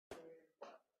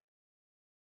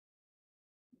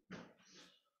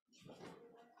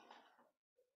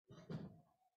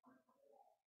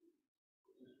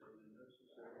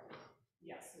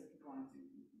Yes, if you're going to.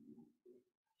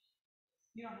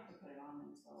 You don't have to put it on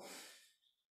until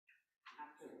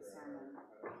after the sermon.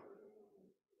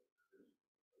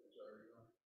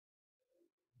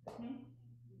 Hmm?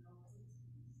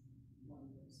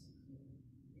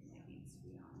 It needs to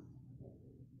be on.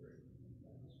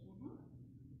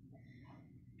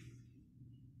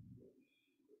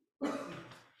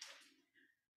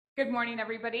 Good morning,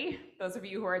 everybody. Those of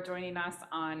you who are joining us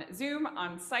on Zoom,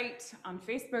 on site, on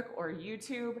Facebook, or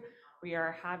YouTube, we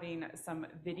are having some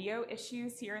video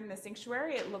issues here in the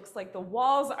sanctuary. It looks like the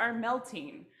walls are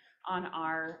melting on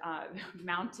our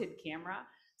mounted camera.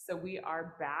 So we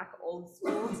are back old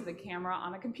school to the camera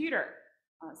on a computer.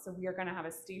 So we are going to have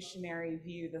a stationary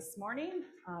view this morning,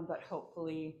 but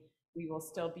hopefully we will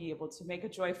still be able to make a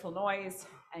joyful noise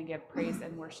and give praise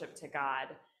and worship to God.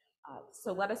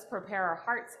 So let us prepare our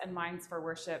hearts and minds for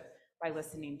worship by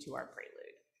listening to our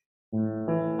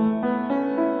prelude.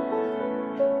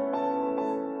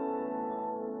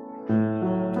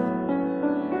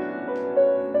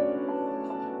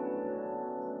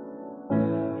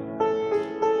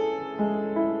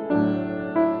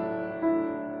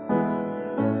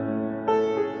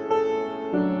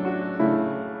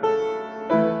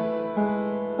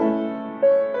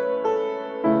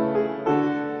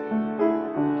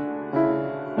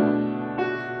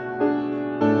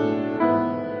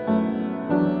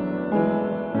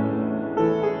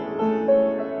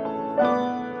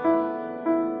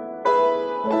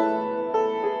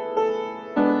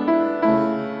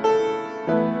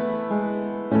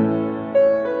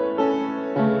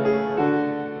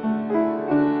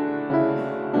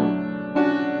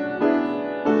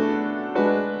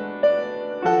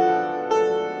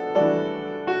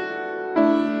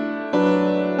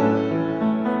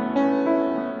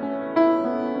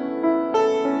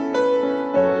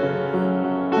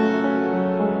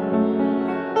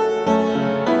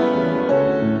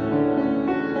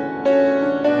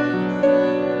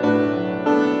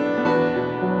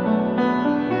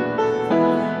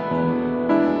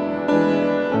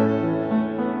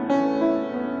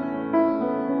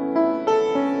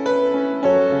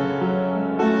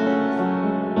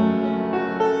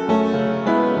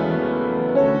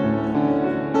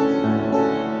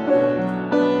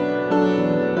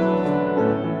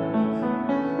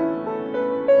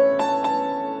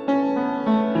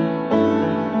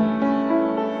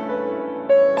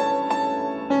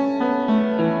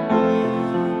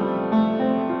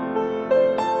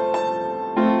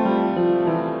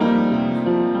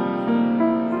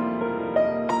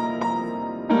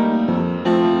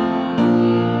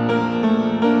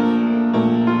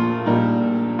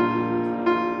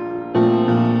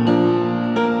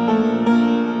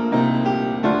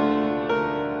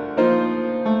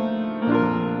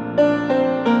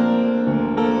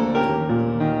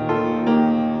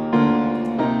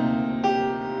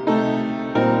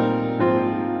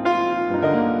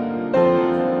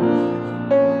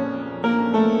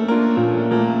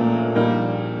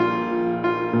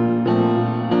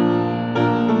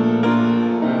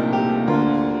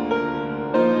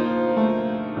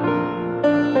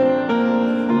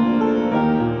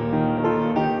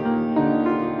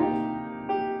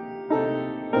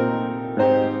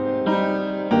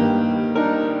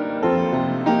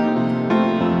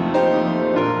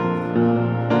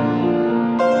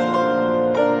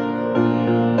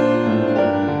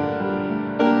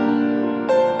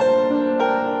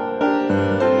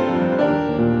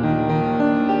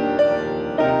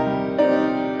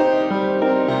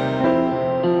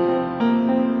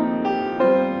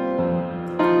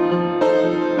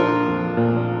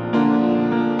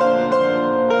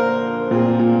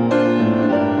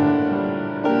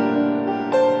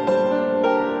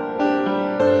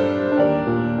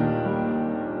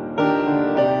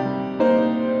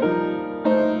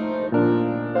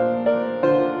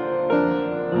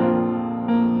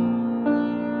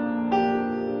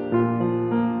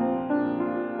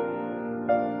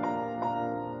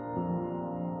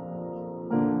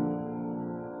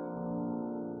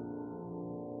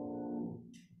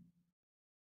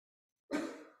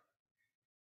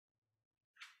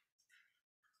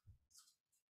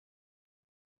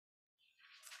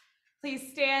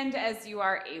 Please stand as you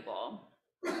are able.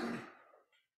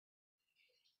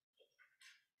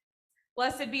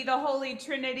 Blessed be the Holy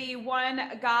Trinity, one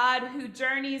God who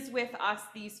journeys with us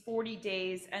these 40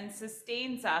 days and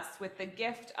sustains us with the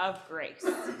gift of grace.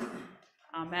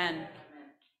 Amen.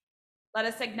 Let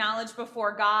us acknowledge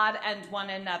before God and one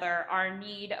another our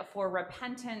need for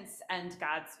repentance and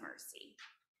God's mercy.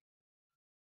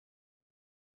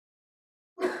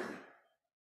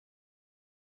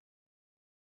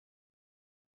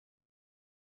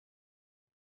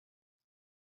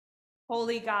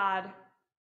 Holy God,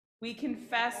 we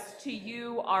confess to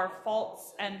you our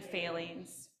faults and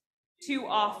failings. Too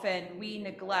often we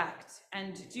neglect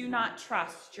and do not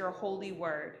trust your holy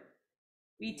word.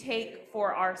 We take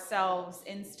for ourselves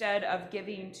instead of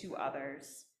giving to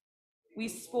others. We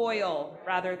spoil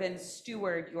rather than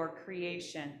steward your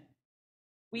creation.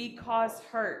 We cause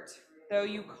hurt, though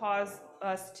you cause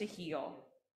us to heal.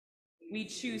 We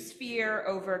choose fear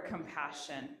over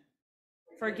compassion.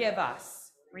 Forgive us,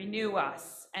 renew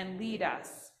us, and lead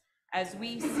us as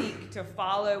we seek to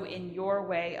follow in your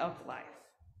way of life.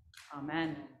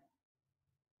 Amen.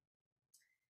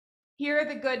 Hear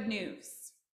the good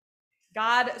news.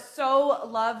 God so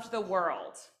loved the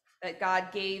world that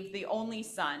God gave the only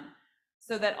Son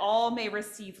so that all may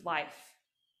receive life.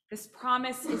 This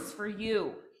promise is for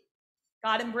you.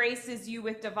 God embraces you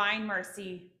with divine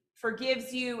mercy,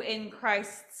 forgives you in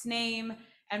Christ's name,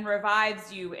 and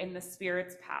revives you in the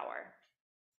Spirit's power.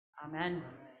 Amen.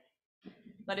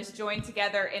 Let us join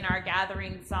together in our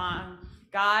gathering song,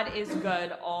 God is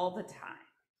Good All the Time.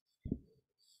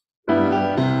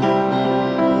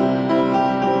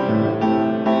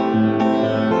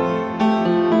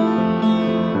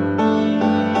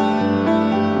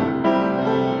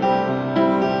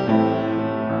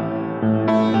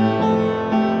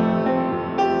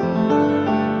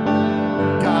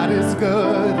 God is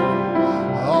good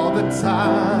all the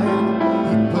time.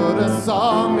 He put a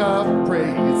song of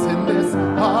praise in this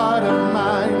heart of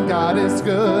mine. God is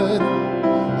good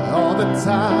all the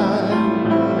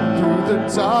time. Through the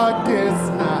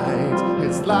darkest night,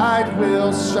 his light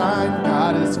will shine.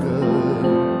 God is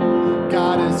good.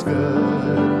 God is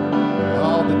good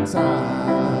all the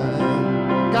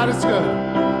time. God is good.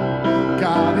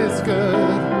 God is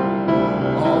good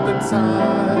all the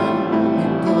time.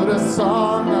 Put a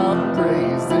song of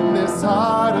praise in this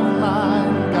heart of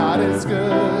mine. God is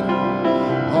good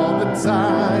all the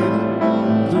time.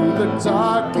 Through the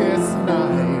darkest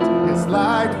night, his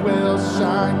light will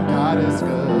shine. God is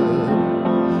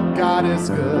good. God is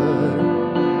good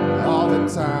all the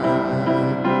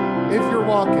time. If you're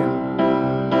walking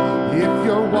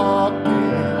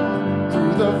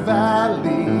through the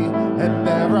valley and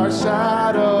there are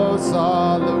shadows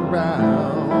all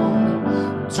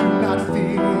around, do not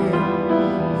fear,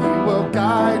 he will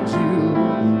guide you,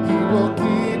 he will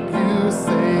keep you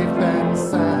safe and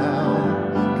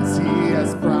sound, 'cause he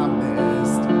has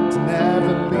promised to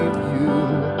never leave you,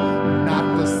 not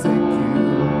forsake you,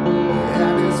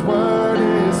 and his word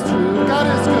is true. God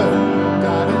is good,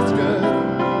 God is good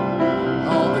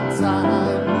all the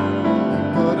time. He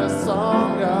put a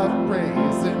song of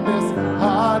praise in this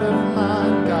heart of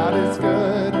mine. God is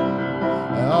good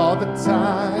all the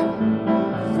time.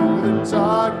 Through the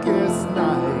darkest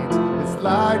night, his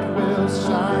light will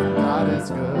shine. God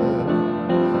is good.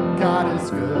 God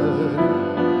is good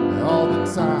all the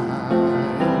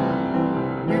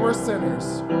time. We were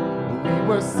sinners,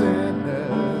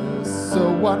 so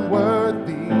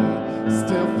unworthy.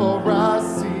 Still for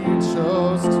us he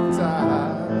chose to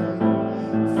die.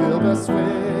 Filled us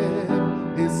with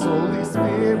his Holy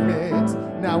Spirit.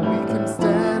 Now we can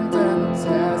stand and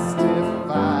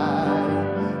testify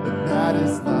that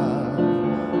his love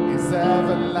is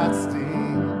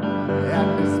everlasting and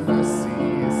his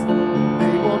mercies,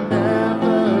 they will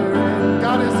never end.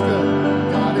 God is good,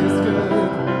 God is good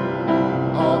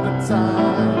all the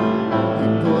time. He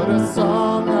put a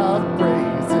song of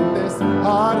praise in this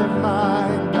heart of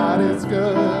mine. God is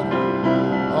good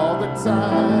all the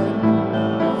time.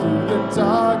 Through the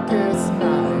darkest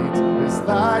night, his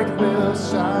light will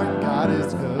shine. God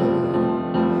is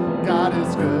good, God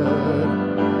is good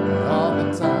all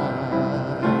the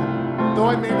time. Though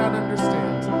I may not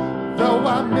understand, though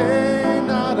I may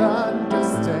not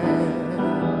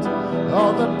understand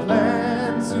all the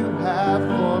plans you have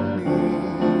for me,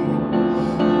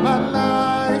 my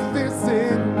life is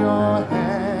in your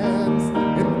hands,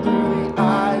 and through the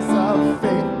eyes of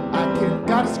faith I can.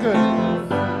 God is good,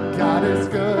 God is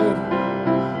good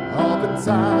all the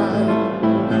time.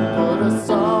 He put a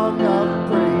song of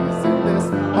praise in this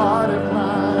heart of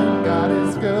mine. God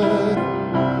is good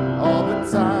all the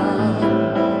time.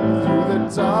 Through the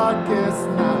darkest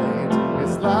night,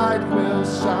 his light will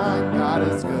shine. God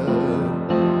is good,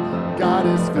 God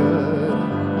is good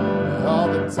all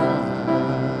the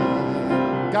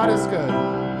time. God is good,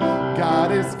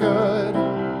 God is good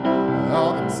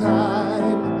all the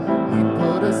time. He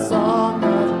put a song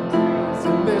of praise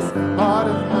in this heart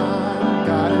of mine.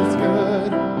 God is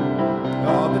good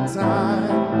all the time.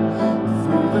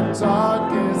 Through the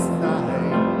darkest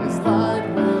night, his light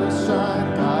will shine.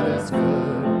 God is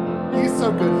good. He's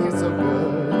so good, he's so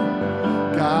good.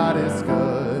 God is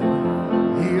good.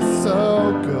 He's so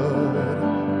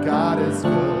God is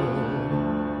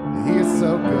good. He is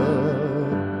so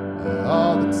good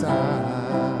all the time.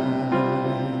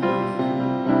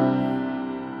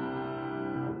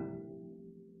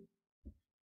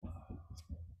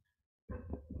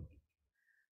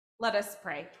 Let us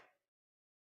pray.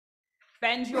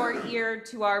 Bend your ear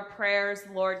to our prayers,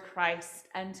 Lord Christ,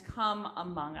 and come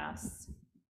among us.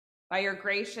 By your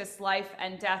gracious life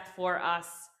and death for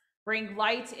us, bring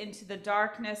light into the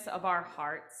darkness of our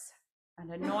hearts, and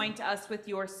anoint us with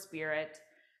your Spirit,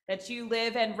 that you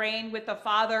live and reign with the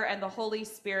Father and the Holy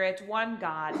Spirit, one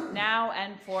God, now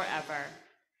and forever.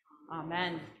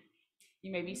 Amen.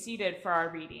 You may be seated for our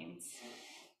readings.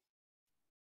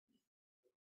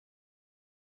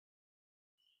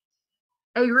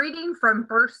 A reading from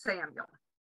 1 Samuel.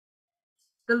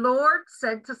 The Lord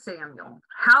said to Samuel,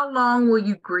 "How long will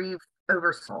you grieve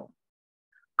over Saul?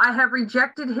 I have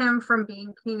rejected him from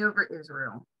being king over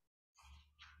Israel.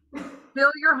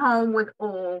 Fill your home with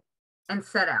oil and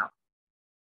set out.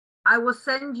 I will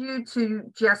send you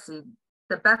to Jesse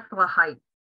the Bethlehemite,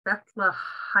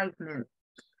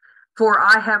 for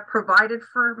I have provided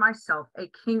for myself a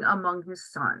king among his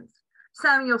sons."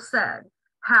 Samuel said,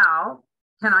 "How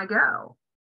can I go?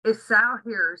 If Saul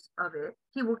hears of it,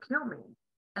 he will kill me."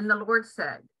 And the Lord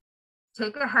said,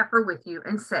 "Take a heifer with you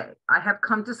and say, I have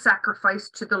come to sacrifice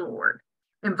to the Lord.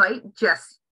 Invite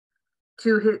Jesse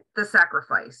to the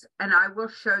sacrifice, and I will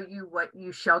show you what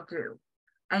you shall do.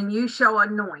 And you shall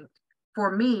anoint for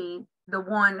me the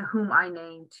one whom I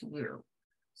name to you."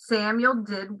 Samuel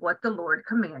did what the Lord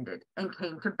commanded and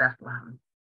came to Bethlehem.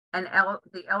 And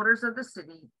the elders of the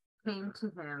city came to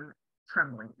him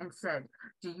trembling and said,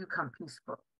 "Do you come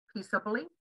peaceably?"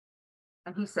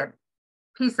 And he said,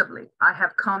 "Peaceably, I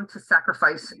have come to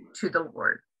sacrifice to the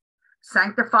Lord.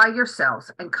 Sanctify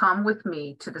yourselves and come with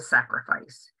me to the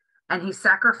sacrifice." And he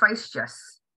sacrificed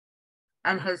Jesse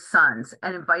and his sons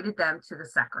and invited them to the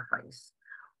sacrifice.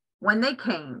 When they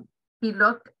came, he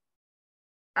looked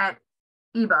at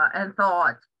Eba and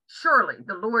thought, "Surely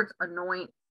the Lord's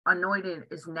anointed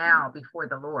is now before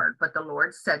the Lord." But the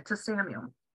Lord said to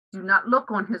Samuel, "Do not look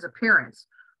on his appearance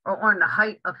or on the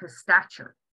height of his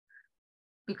stature,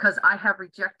 because I have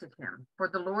rejected him. For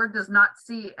the Lord does not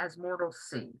see as mortals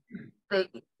see.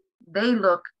 They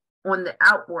look on the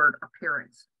outward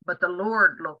appearance, but the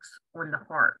Lord looks on the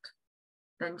heart."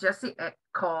 Then Jesse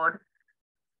called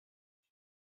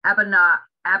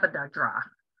Abinadab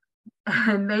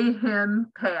and made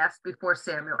him pass before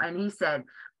Samuel. And he said,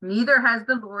 "Neither has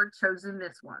the Lord chosen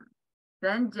this one."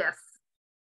 Then Jesse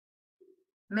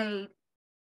made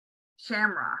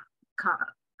Shamra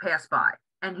pass by.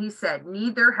 And he said,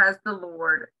 "Neither has the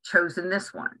Lord chosen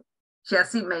this one."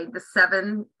 Jesse made the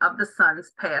 7 of the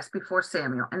sons pass before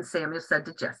Samuel. And Samuel said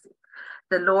to Jesse,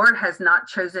 "The Lord has not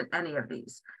chosen any of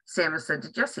these." Samuel said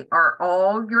to Jesse, "Are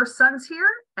all your sons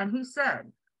here?" And he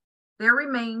said, "There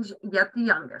remains yet the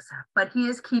youngest, but he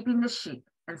is keeping the sheep."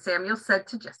 And Samuel said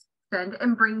to Jesse, "Send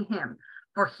and bring him,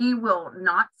 for he will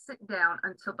not sit down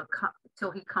till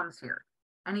he comes here."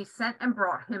 And he sent and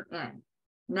brought him in.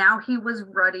 Now he was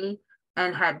ruddy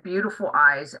and had beautiful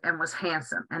eyes and was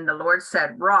handsome. And the Lord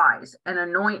said, "Rise and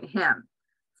anoint him,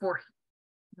 for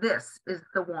this is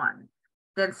the one."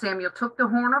 Then Samuel took the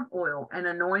horn of oil and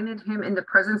anointed him in the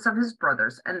presence of his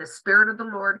brothers. And the Spirit of the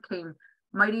Lord came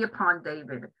mighty upon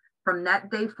David. From that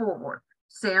day forward,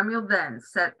 Samuel then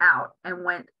set out and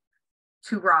went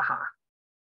to Ramah.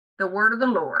 The word of the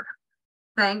Lord.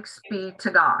 Thanks be to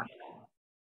God.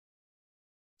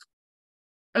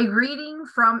 A reading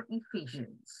from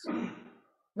Ephesians.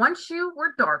 Once you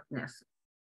were darkness,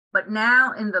 but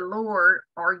now in the Lord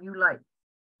are you light.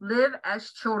 Live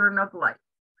as children of light.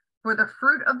 For the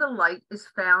fruit of the light is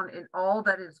found in all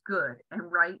that is good and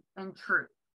right and true.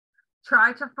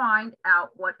 Try to find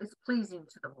out what is pleasing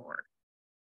to the Lord.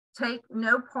 Take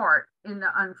no part in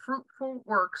the unfruitful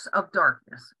works of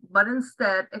darkness, but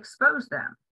instead expose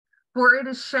them. For it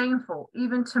is shameful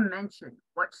even to mention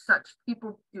what such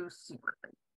people do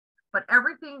secretly. But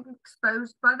everything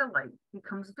exposed by the light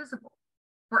becomes visible.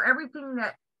 For everything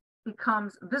that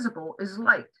becomes visible is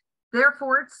light.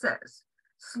 Therefore it says,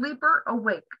 "Sleeper,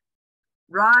 awake,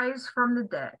 rise from the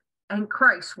dead, and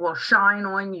Christ will shine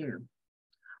on you."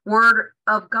 Word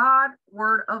of God,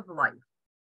 word of life.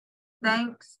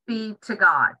 Thanks be to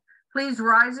God. Please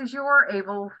rise as you are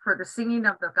able for the singing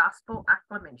of the gospel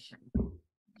acclamation.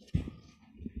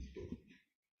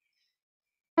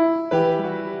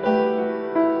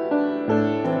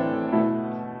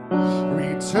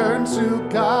 Return to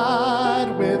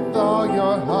God with all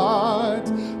your heart,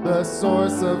 the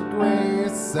source of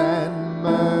grace and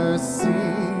mercy.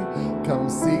 Come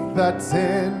seek the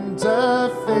tender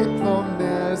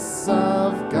faithfulness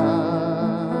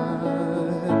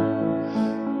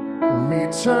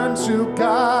Turn to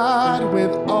God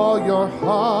with all your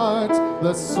heart,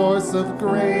 the source of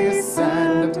grace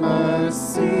and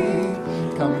mercy.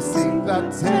 Come seek the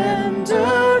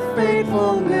tender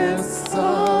faithfulness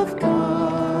of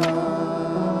God.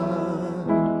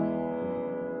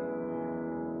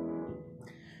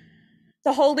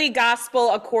 The Holy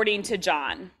Gospel according to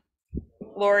John.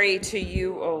 Glory to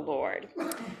you, O Lord.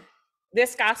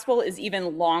 This gospel is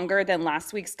even longer than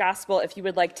last week's gospel. If you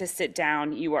would like to sit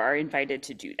down, you are invited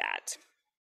to do that.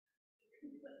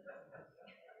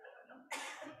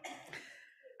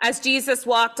 As Jesus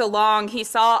walked along, he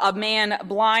saw a man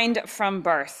blind from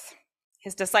birth.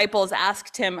 His disciples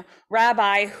asked him,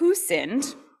 "Rabbi, who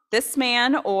sinned, this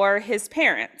man or his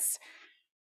parents,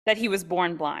 that he was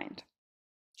born blind?"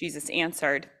 Jesus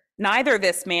answered, "Neither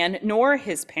this man nor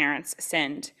his parents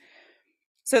sinned.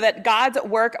 So that God's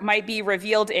work might be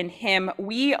revealed in him,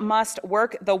 we must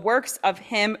work the works of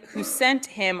him who sent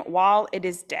him while it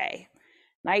is day.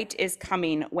 Night is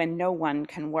coming when no one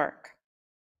can work.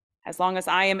 As long as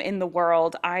I am in the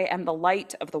world, I am the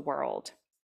light of the world."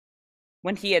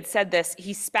 When he had said this,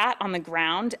 he spat on the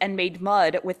ground and made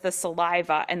mud with the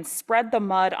saliva and spread the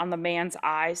mud on the man's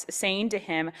eyes, saying to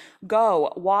him,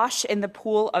 "Go, wash in the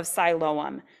pool of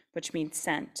Siloam," which means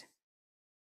sent.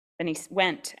 Then he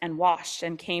went and washed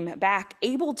and came back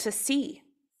able to see.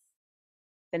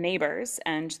 The neighbors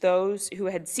and those who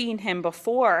had seen him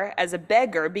before as a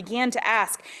beggar began to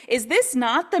ask, "Is this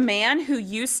not the man who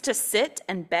used to sit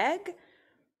and beg?"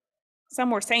 Some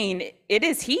were saying, "It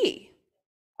is he."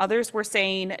 Others were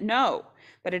saying, "No,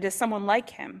 but it is someone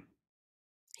like him."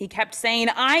 He kept saying,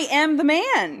 "I am the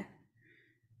man."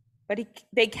 But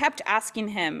they kept asking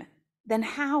him, "Then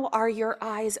how are your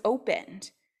eyes opened?"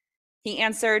 He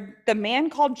answered, "The man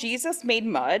called Jesus made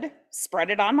mud, spread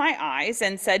it on my eyes,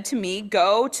 and said to me,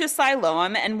 'Go to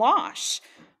Siloam and wash.'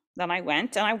 Then I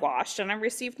went and I washed and I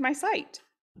received my sight."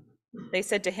 They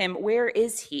said to him, "Where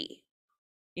is he?"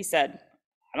 He said,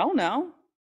 "I don't know."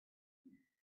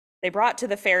 They brought to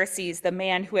the Pharisees the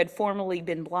man who had formerly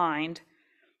been blind.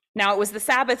 Now it was the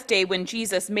Sabbath day when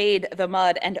Jesus made the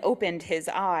mud and opened his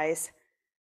eyes.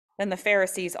 Then the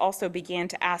Pharisees also began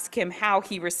to ask him how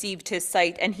he received his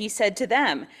sight, and he said to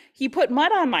them, "He put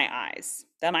mud on my eyes.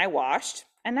 Then I washed,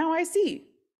 and now I see."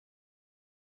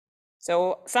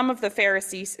 So some of the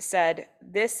Pharisees said,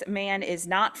 "This man is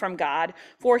not from God,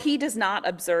 for he does not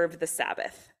observe the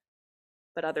Sabbath."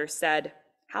 But others said,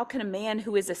 "How can a man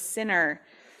who is a sinner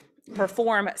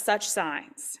perform such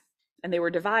signs?" And they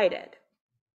were divided.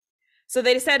 So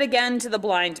they said again to the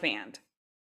blind man,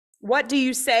 "What do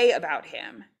you say about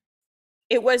him?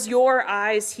 It was your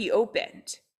eyes he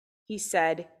opened." He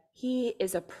said, "He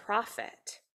is a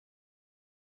prophet."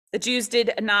 The Jews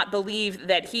did not believe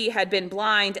that he had been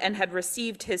blind and had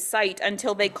received his sight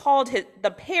until they called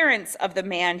the parents of the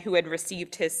man who had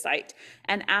received his sight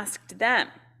and asked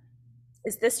them,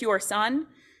 "Is this your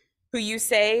son, who you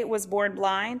say was born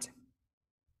blind?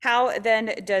 How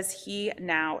then does he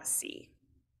now see?"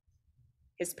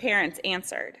 His parents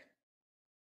answered,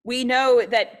 "We know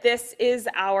that this is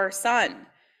our son,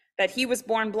 that he was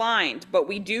born blind, but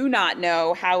we do not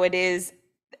know how it is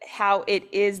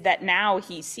that now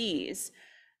he sees,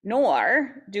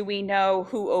 nor do we know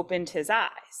who opened his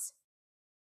eyes.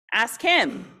 Ask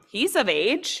him, he's of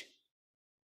age.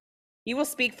 He will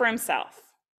speak for himself."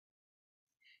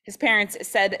 His parents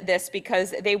said this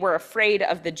because they were afraid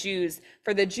of the Jews,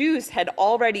 for the Jews had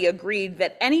already agreed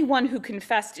that anyone who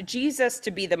confessed Jesus to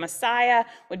be the Messiah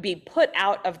would be put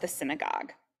out of the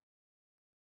synagogue.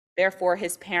 Therefore,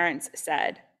 his parents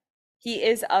said, "He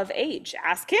is of age.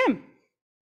 Ask him."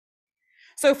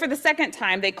 So for the second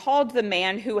time, they called the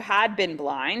man who had been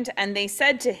blind, and they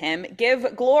said to him,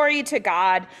 "Give glory to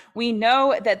God. We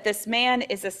know that this man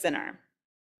is a sinner."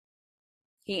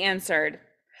 He answered,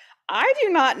 "I do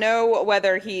not know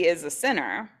whether he is a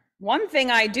sinner. One thing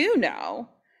I do know,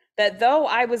 that though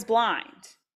I was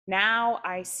blind, now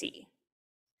I see."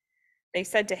 They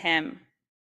said to him,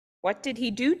 "What did he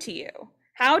do to you?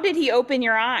 How did he open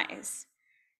your eyes?"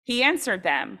 He answered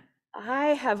them,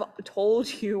 "I have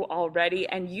told you already,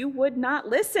 and you would not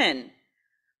listen.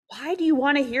 Why do you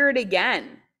want to hear it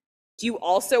again? Do you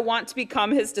also want to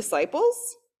become his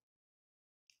disciples?"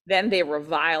 Then they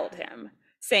reviled him,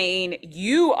 saying,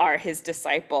 "You are his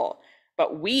disciple,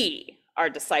 but we are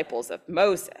disciples of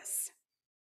Moses.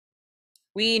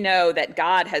 We know that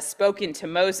God has spoken to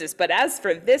Moses, but as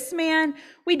for this man,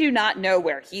 we do not know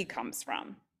where he comes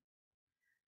from."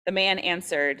 The man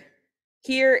answered,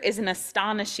 "Here is an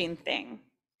astonishing thing.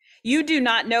 You do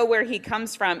not know where he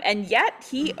comes from, and yet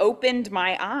he opened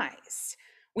my eyes.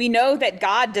 We know that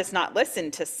God does not listen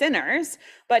to sinners,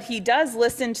 but he does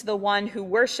listen to the one who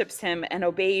worships him and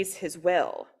obeys his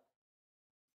will.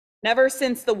 Never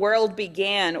since the world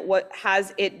began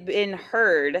has it been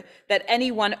heard that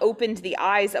anyone opened the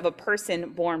eyes of a person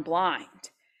born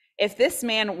blind. If this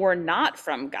man were not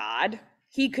from God,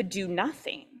 he could do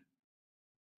nothing.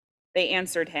 They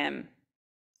answered him,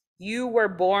 "You were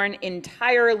born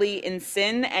entirely in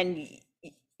sin,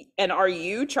 and are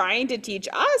you trying to teach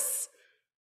us?"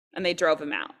 And they drove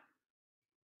him out.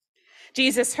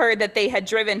 Jesus heard that they had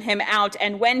driven him out,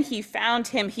 and when he found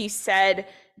him, he said,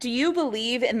 "Do you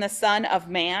believe in the Son of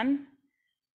Man?"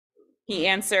 He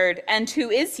answered, "And who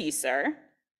is he, sir?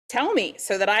 Tell me,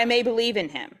 so that I may believe in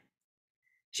him."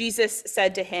 Jesus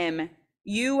said to him,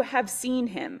 "You have seen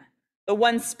him. The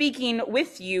one speaking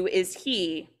with you is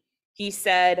he." He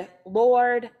said,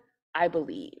 "Lord, I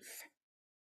believe."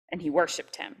 And he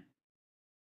worshiped him.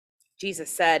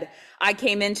 Jesus said, "I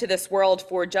came into this world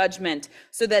for judgment,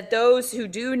 so that those who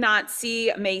do not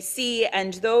see may see,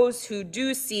 and those who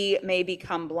do see may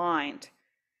become blind."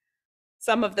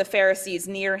 Some of the Pharisees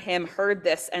near him heard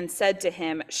this and said to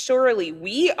him, "Surely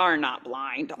we are not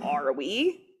blind, are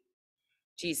we?"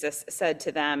 Jesus said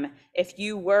to them, "If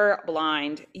you were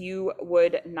blind, you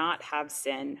would not have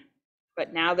sin.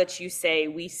 But now that you say,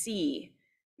 'We see,'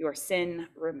 your sin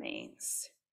remains."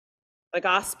 The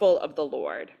gospel of the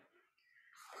Lord.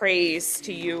 Praise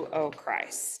to you, O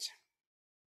Christ.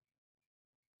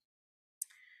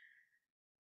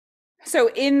 So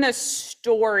in the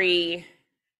story,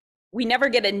 we never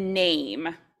get a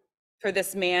name for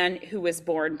this man who was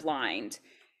born blind.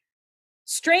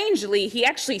 Strangely, he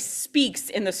actually speaks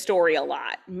in the story a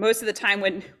lot. Most of the time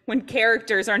when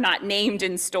characters are not named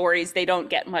in stories, they don't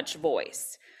get much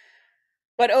voice.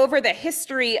 But over the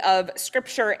history of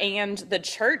Scripture and the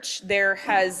church, there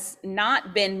has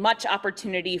not been much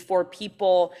opportunity for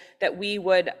people that we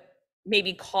would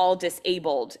maybe call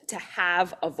disabled to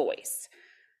have a voice.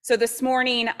 So this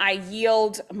morning, I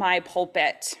yield my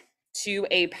pulpit to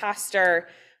a pastor,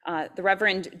 the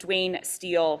Reverend Dwayne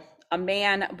Steele, a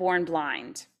man born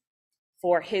blind,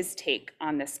 for his take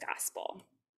on this gospel.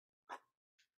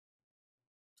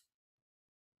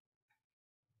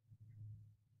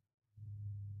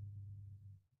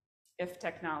 If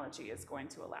technology is going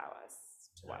to allow us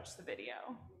to watch the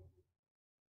video.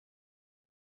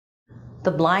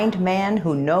 The Blind Man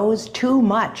Who Knows Too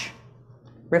Much.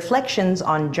 Reflections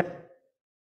on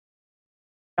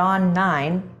John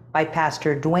 9 by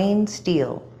Pastor Dwayne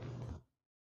Steele.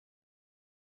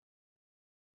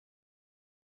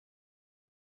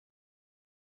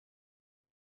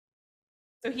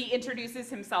 So he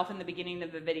introduces himself in the beginning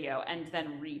of the video and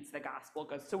then reads the gospel.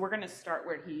 So we're going to start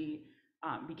where he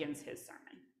begins his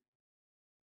sermon.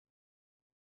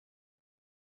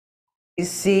 You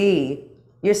see,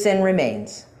 your sin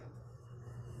remains.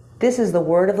 This is the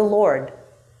word of the Lord.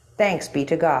 Thanks be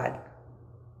to God.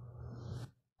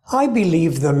 I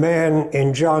believe the man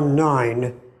in John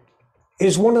 9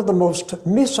 is one of the most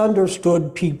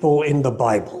misunderstood people in the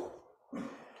Bible.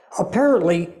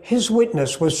 Apparently, his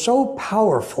witness was so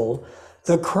powerful,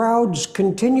 the crowds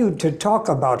continued to talk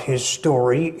about his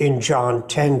story in John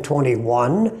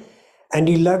 10:21 and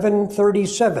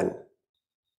 11:37.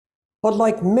 But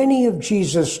like many of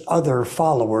Jesus' other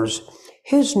followers,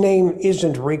 his name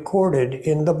isn't recorded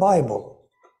in the Bible.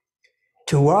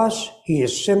 To us, he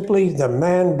is simply the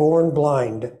man born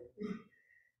blind.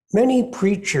 Many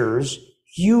preachers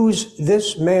use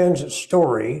this man's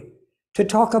story to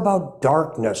talk about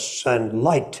darkness and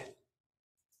light.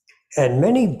 And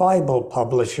many Bible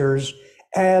publishers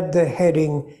add the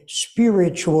heading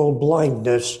spiritual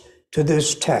blindness to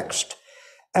this text,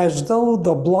 as though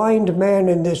the blind man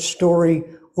in this story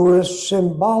were a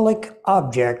symbolic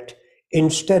object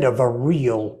instead of a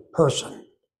real person.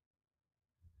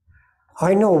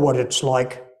 I know what it's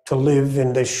like to live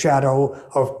in the shadow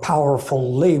of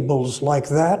powerful labels like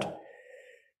that,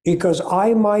 because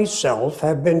I myself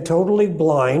have been totally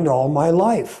blind all my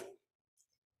life.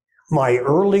 My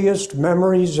earliest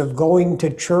memories of going to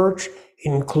church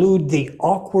include the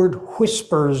awkward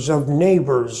whispers of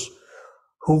neighbors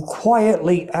who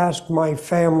quietly asked my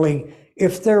family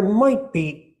if there might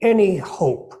be any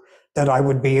hope that I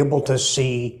would be able to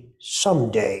see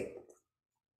someday.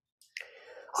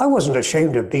 I wasn't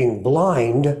ashamed of being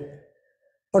blind,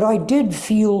 but I did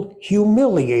feel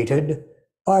humiliated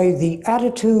by the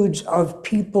attitudes of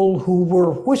people who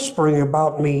were whispering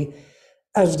about me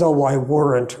as though I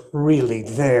weren't really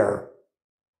there.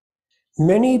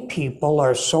 Many people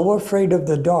are so afraid of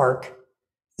the dark,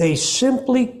 they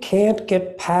simply can't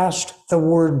get past the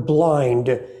word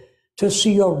blind to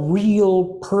see a real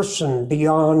person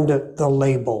beyond the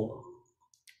label.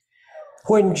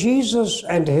 When Jesus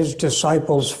and his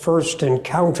disciples first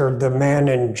encountered the man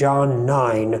in John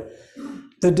 9,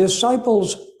 the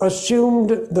disciples assumed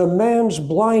the man's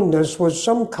blindness was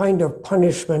some kind of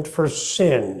punishment for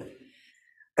sin.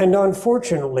 And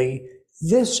unfortunately,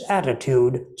 this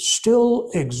attitude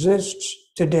still exists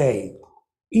today,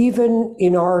 even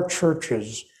in our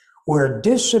churches, where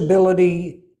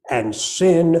disability and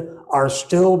sin are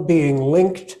still being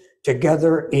linked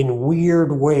together in weird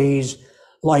ways,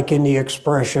 like in the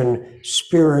expression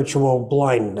spiritual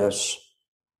blindness.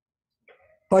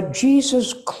 But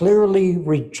Jesus clearly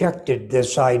rejected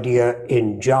this idea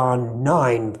in John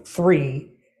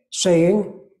 9:3,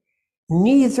 saying,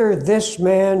 "Neither this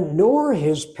man nor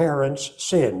his parents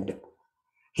sinned.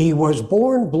 He was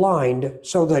born blind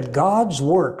so that God's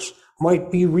works might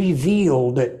be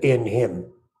revealed in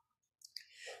him."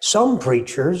 Some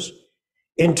preachers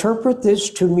interpret this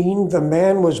to mean the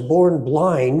man was born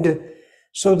blind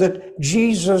so that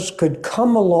Jesus could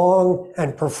come along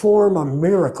and perform a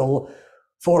miracle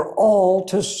for all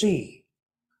to see.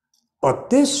 But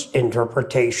this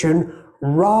interpretation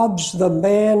robs the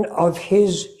man of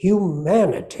his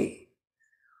humanity,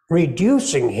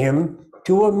 reducing him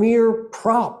to a mere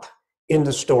prop in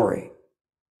the story.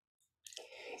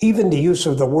 Even the use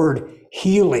of the word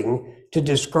healing to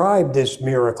describe this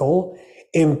miracle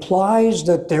implies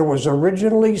that there was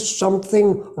originally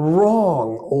something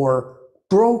wrong or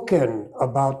broken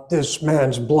about this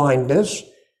man's blindness,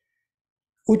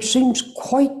 which seems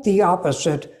quite the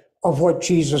opposite of what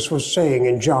Jesus was saying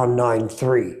in John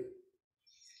 9:3.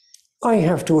 I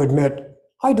have to admit,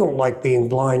 I don't like being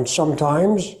blind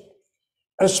sometimes,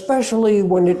 especially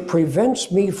when it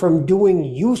prevents me from doing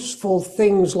useful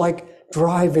things like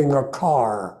driving a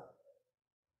car.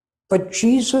 But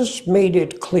Jesus made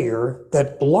it clear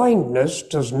that blindness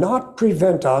does not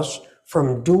prevent us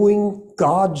from doing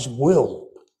God's will.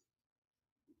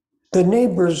 The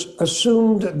neighbors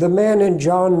assumed the man in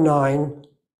John 9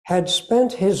 had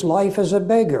spent his life as a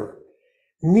beggar,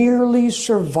 merely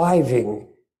surviving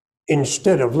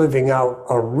instead of living out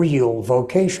a real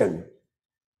vocation.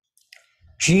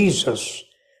 Jesus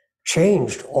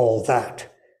changed all that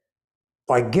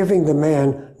by giving the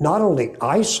man not only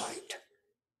eyesight,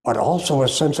 but also a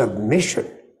sense of mission.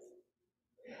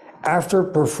 After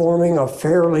performing a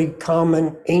fairly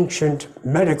common ancient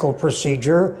medical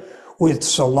procedure with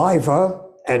saliva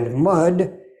and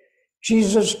mud,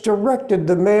 Jesus directed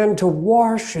the man to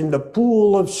wash in the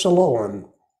pool of Siloam,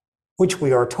 which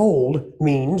we are told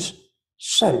means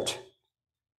sent.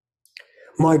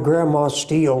 My grandma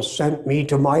Steele sent me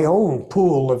to my own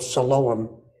pool of Siloam,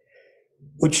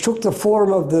 which took the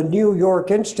form of the New York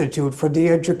Institute for the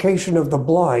Education of the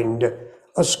Blind,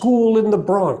 a school in the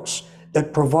Bronx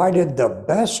that provided the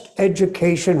best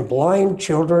education blind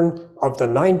children of the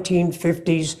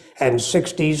 1950s and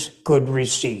 60s could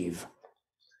receive.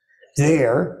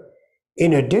 There,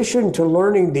 in addition to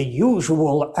learning the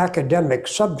usual academic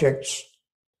subjects,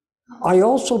 I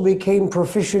also became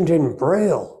proficient in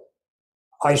Braille.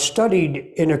 I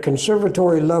studied in a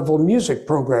conservatory-level music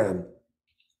program,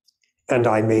 and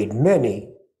I made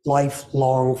many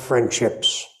lifelong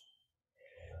friendships.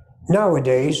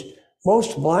 Nowadays,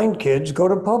 most blind kids go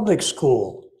to public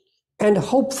school and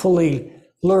hopefully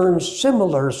learn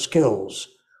similar skills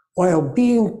while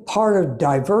being part of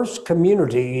diverse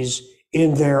communities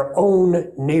in their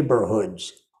own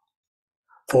neighborhoods.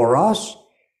 For us,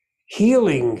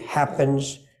 healing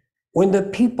happens when the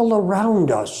people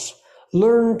around us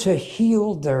learn to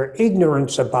heal their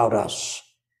ignorance about us,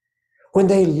 when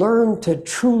they learn to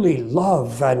truly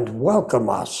love and welcome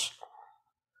us,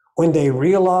 when they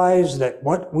realize that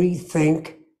what we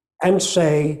think and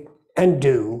say and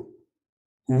do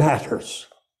matters.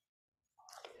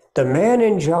 The man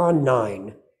in John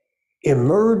 9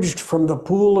 emerged from the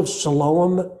pool of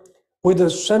Siloam with a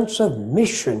sense of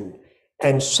mission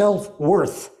and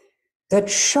self-worth that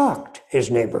shocked his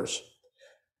neighbors.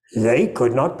 They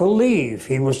could not believe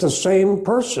he was the same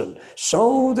person,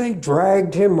 so they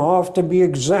dragged him off to be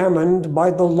examined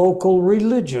by the local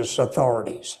religious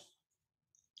authorities.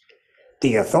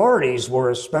 The authorities were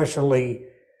especially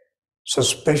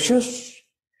suspicious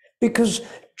because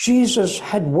Jesus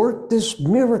had worked this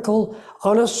miracle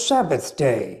on a Sabbath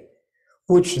day,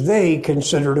 which they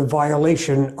considered a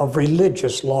violation of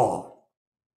religious law.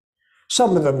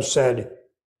 Some of them said,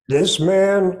 "This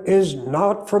man is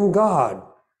not from God."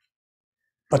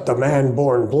 But the man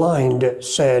born blind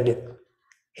said,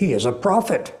 "He is a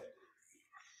prophet."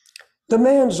 The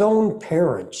man's own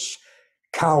parents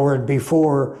cowered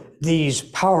before these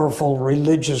powerful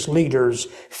religious leaders,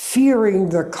 fearing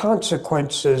the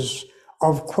consequences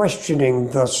of questioning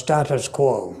the status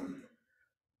quo.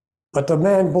 But the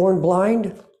man born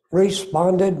blind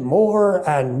responded more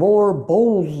and more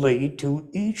boldly to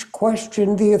each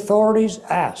question the authorities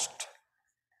asked.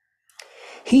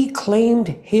 He claimed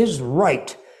his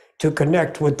right to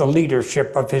connect with the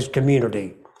leadership of his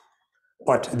community,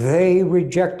 but they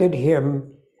rejected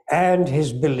him and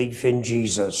his belief in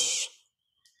Jesus.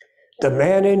 The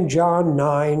man in John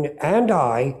 9 and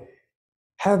I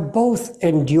have both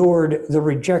endured the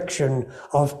rejection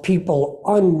of people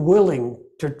unwilling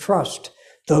to trust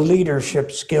the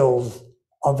leadership skills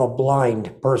of a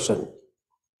blind person.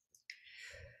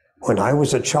 When I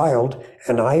was a child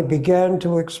and I began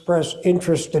to express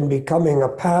interest in becoming a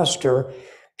pastor,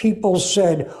 people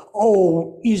said,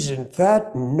 "Oh, isn't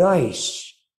that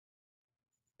nice?"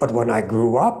 But when I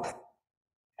grew up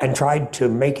and tried to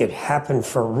make it happen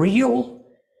for real,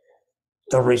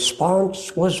 the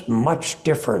response was much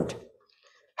different.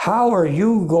 How are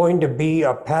you going to be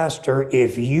a pastor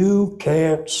if you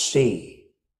can't see?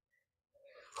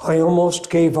 I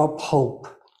almost gave up hope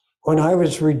when I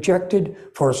was rejected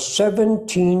for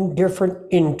 17 different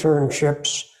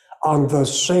internships on the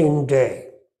same day.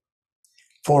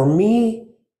 For me,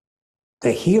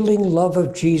 the healing love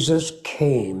of Jesus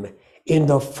came in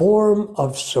the form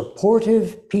of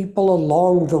supportive people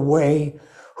along the way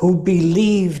who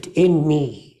believed in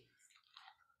me.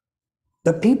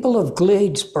 The people of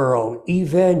Gladesboro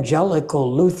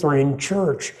Evangelical Lutheran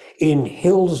Church in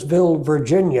Hillsville,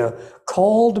 Virginia,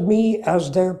 called me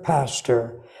as their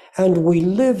pastor, and we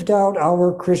lived out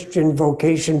our Christian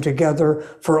vocation together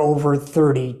for over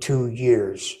 32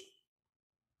 years.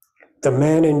 The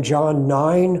man in John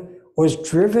 9 was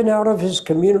driven out of his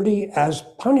community as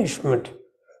punishment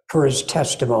for his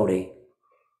testimony.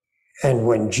 And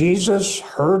when Jesus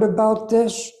heard about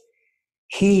this,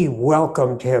 he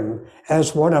welcomed him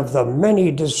as one of the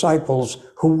many disciples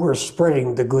who were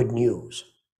spreading the good news.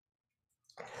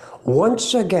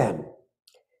 Once again,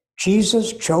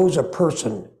 Jesus chose a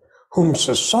person whom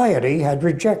society had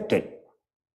rejected.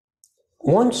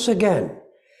 Once again,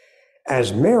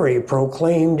 as Mary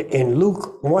proclaimed in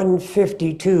Luke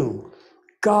 1:52,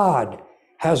 God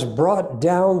has brought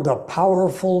down the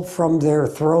powerful from their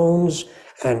thrones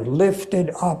and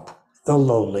lifted up the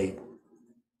lowly.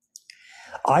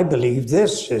 I believe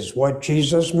this is what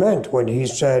Jesus meant when he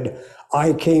said,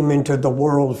 "I came into the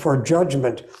world for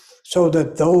judgment, so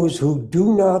that those who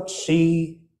do not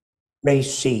see may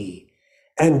see,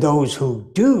 and those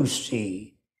who do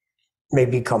see may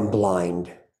become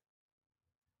blind."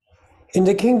 In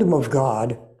the kingdom of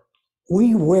God,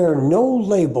 we wear no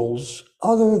labels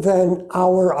other than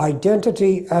our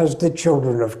identity as the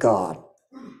children of God.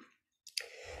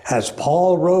 As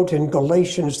Paul wrote in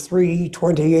Galatians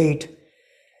 3:28,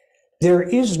 there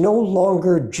is no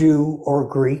longer Jew or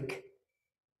Greek,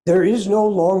 there is no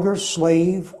longer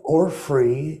slave or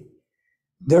free,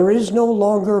 there is no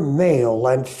longer male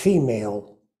and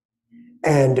female.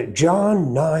 And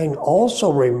John 9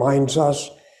 also reminds us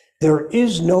there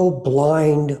is no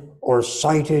blind or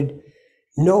sighted,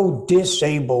 no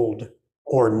disabled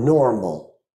or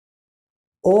normal.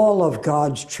 All of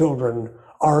God's children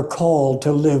are called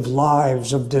to live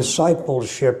lives of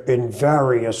discipleship in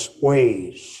various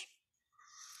ways.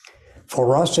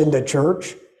 For us in the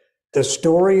church, the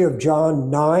story of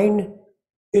John 9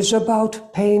 is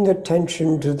about paying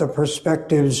attention to the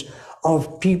perspectives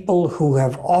of people who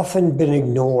have often been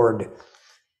ignored,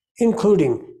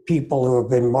 including people who have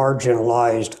been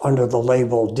marginalized under the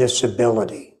label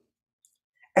disability.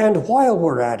 And while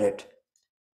we're at it,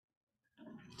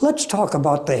 let's talk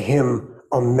about the hymn,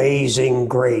 Amazing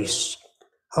Grace.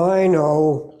 I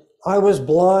know, I was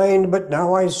blind, but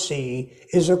now I see,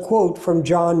 is a quote from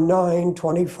John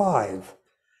 9:25.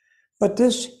 But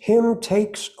this hymn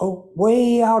takes a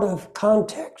way out of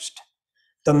context.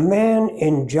 The man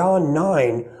in John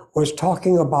 9 was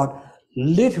talking about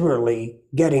literally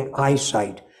getting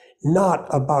eyesight, not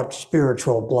about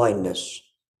spiritual blindness.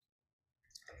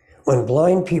 When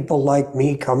blind people like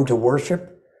me come to worship,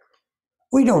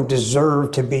 we don't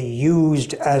deserve to be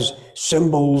used as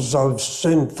symbols of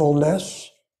sinfulness.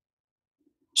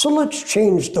 So let's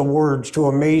change the words to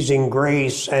Amazing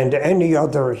Grace and any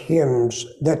other hymns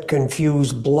that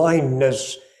confuse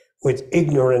blindness with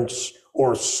ignorance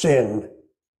or sin.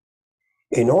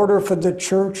 In order for the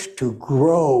church to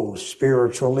grow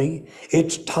spiritually,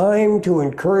 it's time to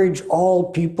encourage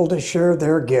all people to share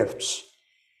their gifts.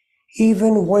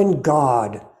 Even when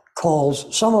God calls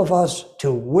some of us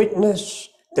to witness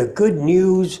the good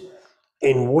news,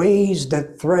 in ways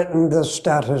that threaten the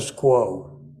status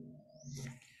quo.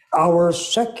 Our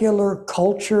secular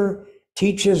culture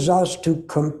teaches us to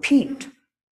compete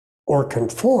or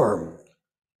conform,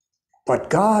 but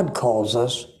God calls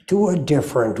us to a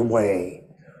different way,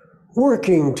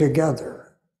 working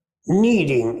together,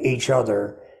 needing each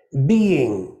other,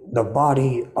 being the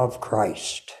body of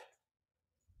Christ.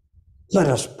 Let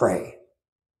us pray.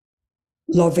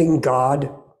 Loving God,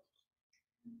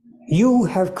 you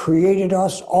have created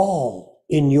us all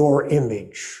in your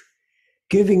image,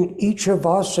 giving each of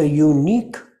us a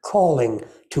unique calling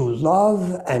to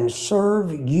love and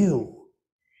serve you.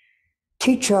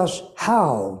 Teach us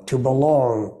how to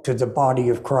belong to the body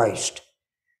of Christ,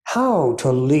 how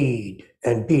to lead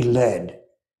and be led,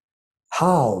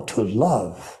 how to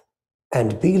love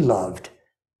and be loved.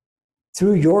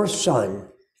 Through your Son,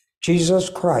 Jesus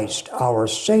Christ, our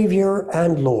Savior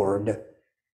and Lord.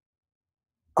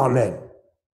 Amen.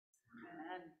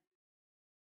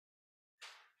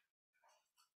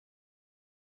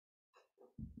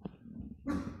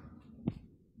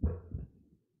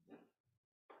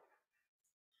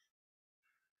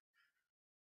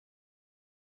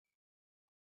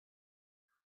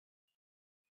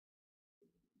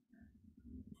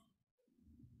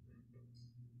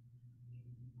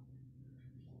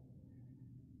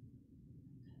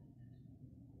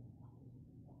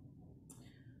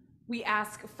 We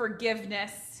ask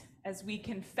forgiveness as we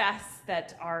confess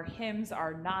that our hymns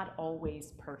are not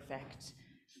always perfect.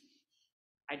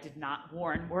 I did not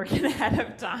warn Morgan ahead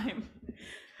of time.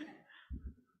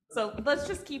 So let's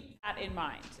just keep that in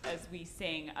mind as we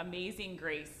sing Amazing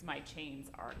Grace, My Chains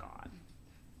Are Gone.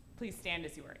 Please stand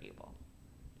as you are able.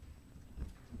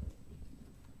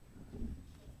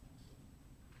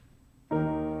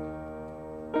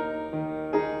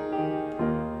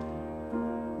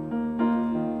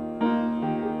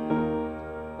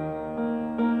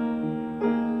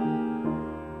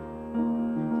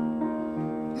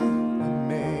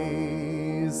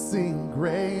 Amazing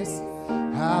grace,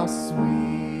 how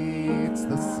sweet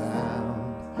the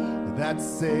sound that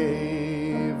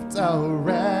saved a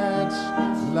wretch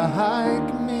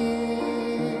like me.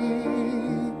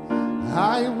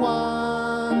 I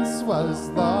once was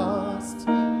lost,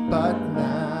 but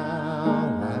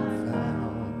now I'm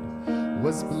found,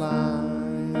 was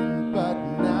blind, but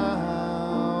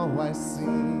now I see.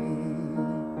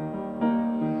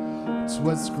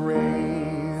 'Twas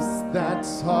grace that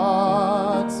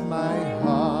taught my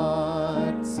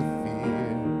heart to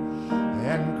fear,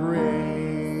 and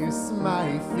grace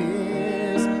my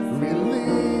fears relieved.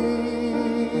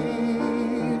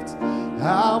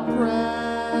 How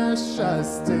precious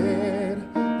did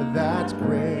that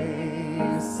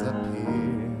grace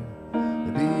appear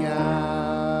the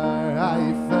hour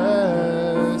I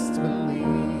first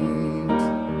believed.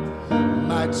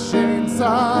 My chains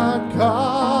are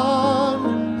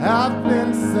gone, have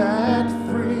been set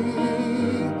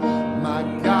free. My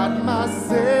God, my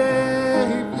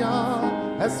Savior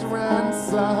has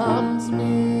ransomed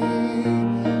me.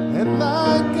 And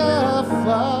like a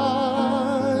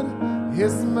flood,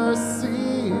 His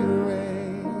mercy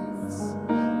reigns,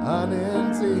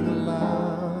 unending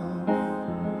love,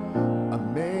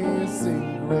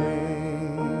 amazing grace.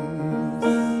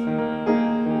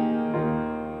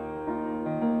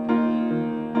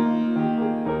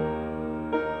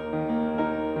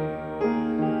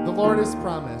 The Lord has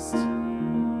promised.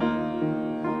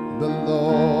 The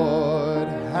Lord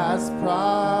has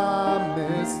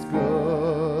promised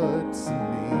good to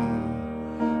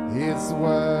me. His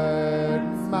word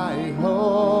my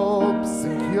hope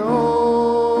secures.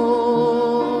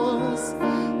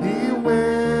 He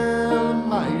will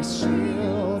my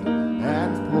shield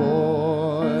and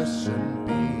portion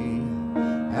be,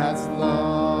 as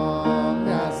long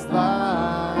as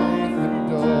life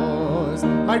endures.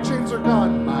 My chains are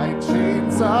gone, my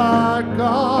chains are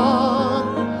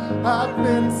gone, I've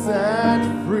been set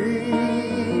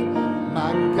free.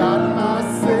 My God, my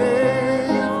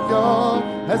Savior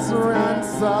has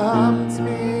ransomed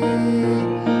me.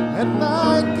 And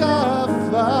like a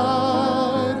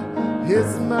flood,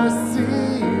 His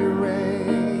mercy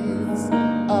reigns,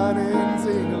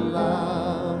 unending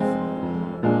love,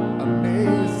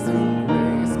 amazing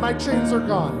grace. My chains are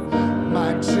gone,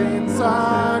 my chains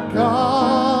are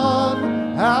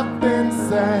gone, have been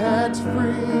set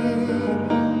free.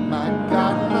 My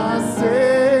God, my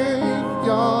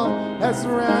Savior has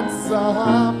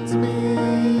ransomed me.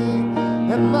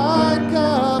 And like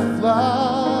a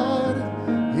flood,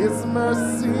 His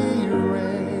mercy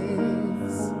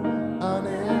reigns,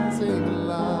 unending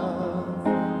love,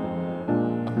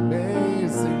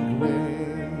 amazing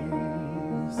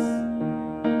grace.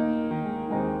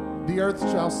 the earth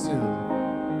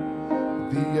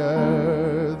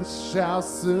shall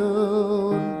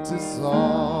soon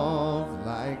dissolve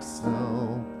like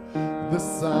snow. The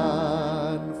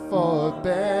sun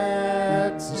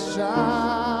forbear to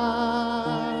shine,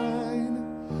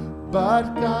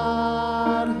 but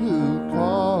God who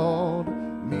called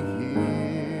me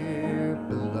here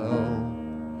below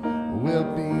will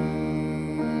be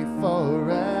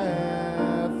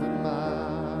forever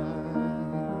mine,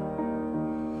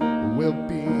 will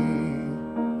be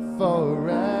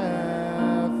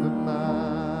forever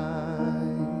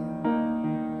mine.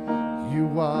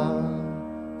 You are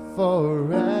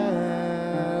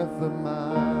forever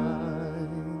mine.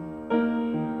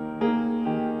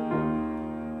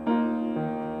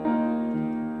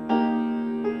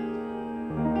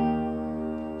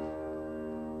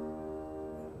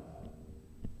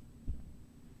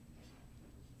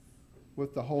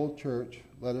 With the whole church,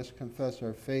 let us confess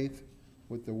our faith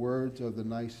with the words of the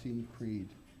Nicene Creed.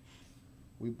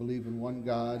 We believe in one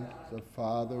God, the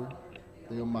Father,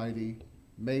 the Almighty,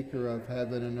 maker of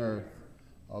heaven and earth,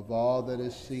 of all that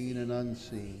is seen and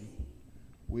unseen.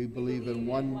 We believe in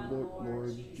one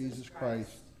Lord Jesus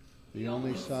Christ, the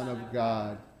only Son of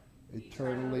God,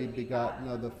 eternally begotten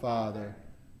of the Father,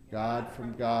 God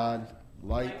from God,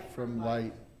 light from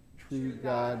light, true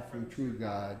God from true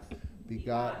God,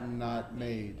 begotten, not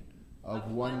made,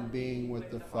 of one being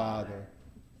with the Father.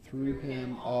 Through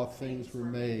him all things were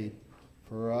made,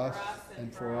 for us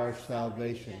and for our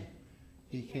salvation.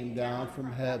 He came down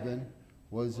from heaven,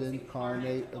 was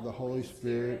incarnate of the Holy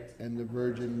Spirit and the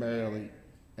Virgin Mary,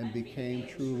 and became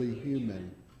truly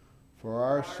human. For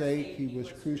our sake he was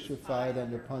crucified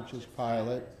under Pontius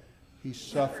Pilate. He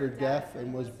suffered death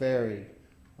and was buried.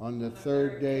 On the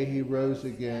third day he rose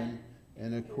again,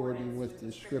 in accordance with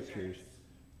the Scriptures.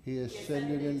 He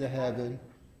ascended into heaven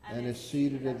and is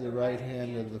seated at the right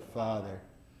hand of the Father.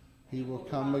 He will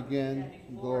come again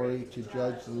in glory to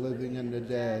judge the living and the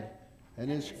dead, and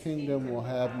his kingdom will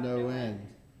have no end.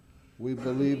 We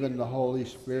believe in the Holy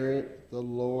Spirit, the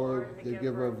Lord, the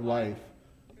giver of life,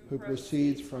 who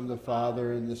proceeds from the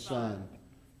Father and the Son,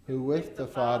 who with the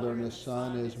Father and the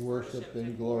Son is worshipped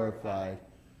and glorified,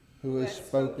 who is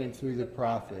spoken through the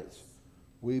prophets.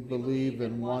 We believe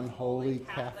in one holy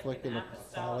Catholic and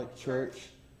Apostolic Church.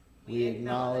 We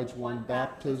acknowledge one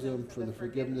baptism for the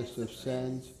forgiveness of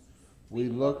sins. We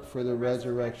look for the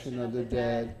resurrection of the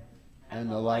dead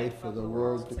and the life of the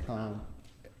world to come.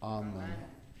 Amen.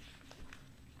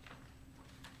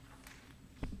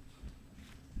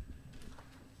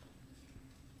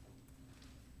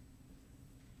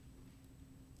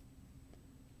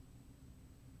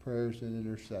 Prayers and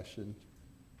intercession.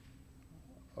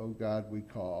 O God, we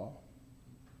call.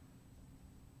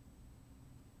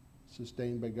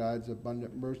 Sustained by God's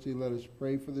abundant mercy, let us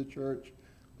pray for the church,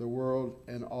 the world,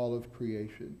 and all of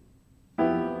creation.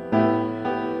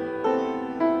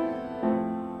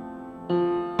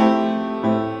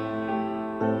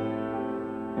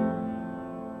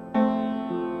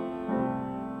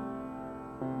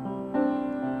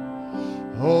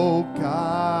 Oh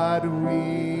God,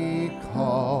 we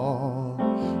call.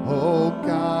 Oh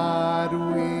God,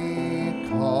 we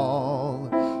call.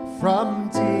 From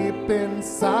deep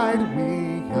inside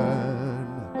we yearn.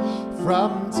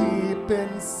 From deep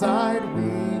inside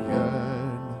we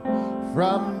yearn.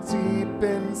 From deep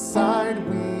inside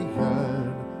we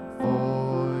yearn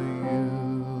for you.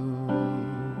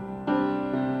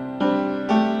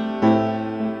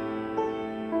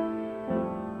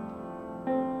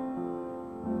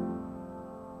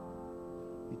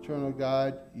 Eternal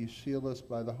God, you seal us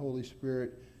by the Holy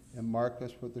Spirit and mark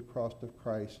us with the cross of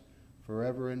Christ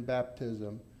forever in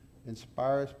baptism.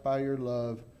 Inspire us by your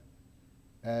love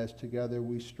as together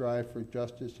we strive for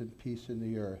justice and peace in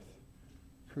the earth.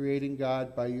 Creating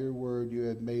God, by your word you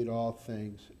have made all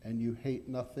things, and you hate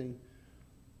nothing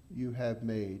you have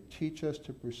made. Teach us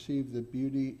to perceive the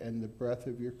beauty and the breadth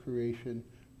of your creation,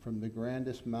 from the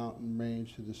grandest mountain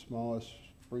range to the smallest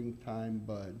springtime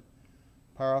bud.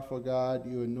 Powerful God,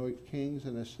 you anoint kings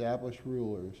and establish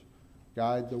rulers.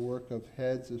 Guide the work of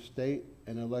heads of state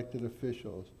and elected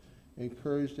officials.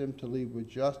 Encourage them to lead with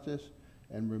justice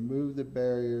and remove the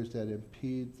barriers that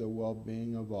impede the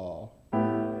well-being of all.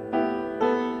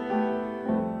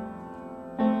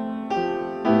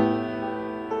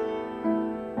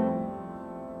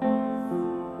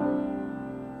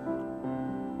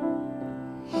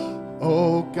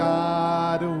 Oh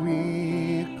God,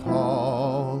 we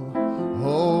call.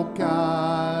 Oh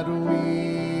God,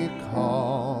 we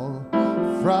call.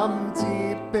 From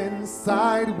deep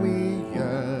inside we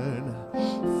yearn.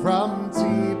 From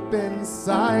deep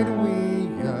inside we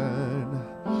yearn.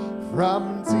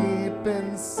 From deep deep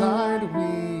inside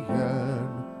we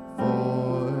yearn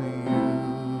for you.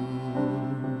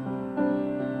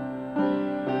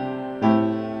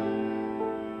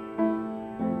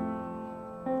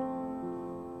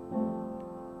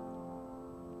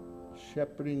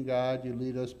 Shepherding God, you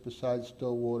lead us beside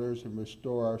still waters and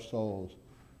restore our souls.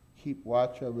 Keep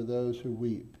watch over those who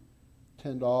weep.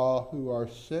 Tend all who are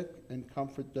sick and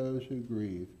comfort those who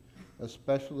grieve,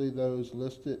 especially those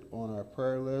listed on our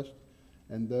prayer list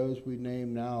and those we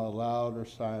name now aloud or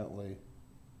silently.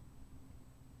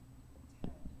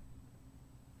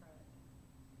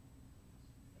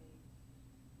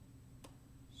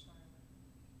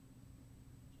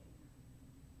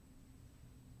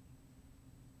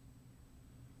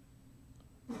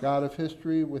 God of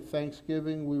history, with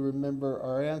thanksgiving, we remember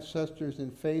our ancestors in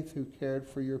faith who cared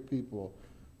for your people.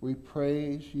 We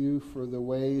praise you for the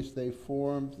ways they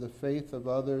formed the faith of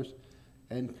others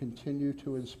and continue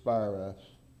to inspire us.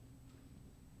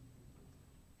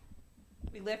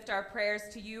 We lift our prayers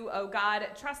to you, O God,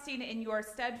 trusting in your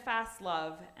steadfast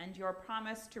love and your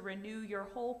promise to renew your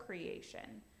whole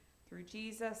creation. Through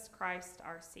Jesus Christ,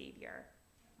 our Savior.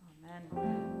 Amen.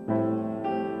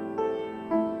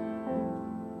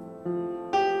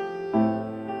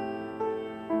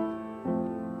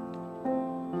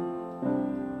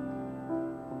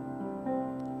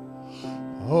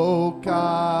 Oh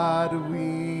God,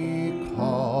 we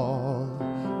call.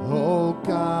 Oh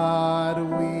God,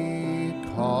 we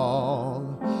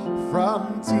call.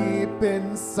 From deep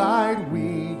inside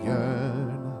we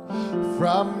yearn.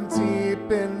 From deep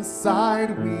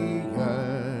inside we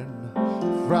yearn.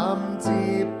 From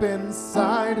deep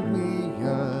inside we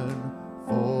yearn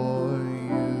for you.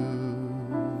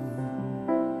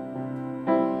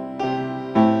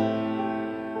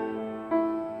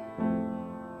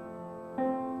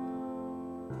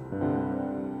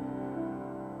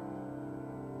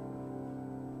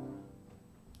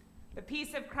 The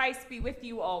peace of Christ be with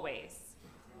you always.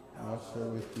 Also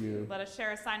with you. Let us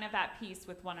share a sign of that peace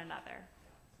with one another.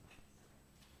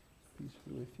 Peace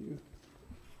be with you.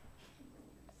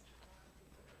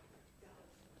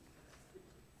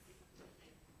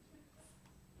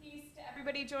 Peace to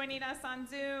everybody joining us on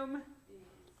Zoom.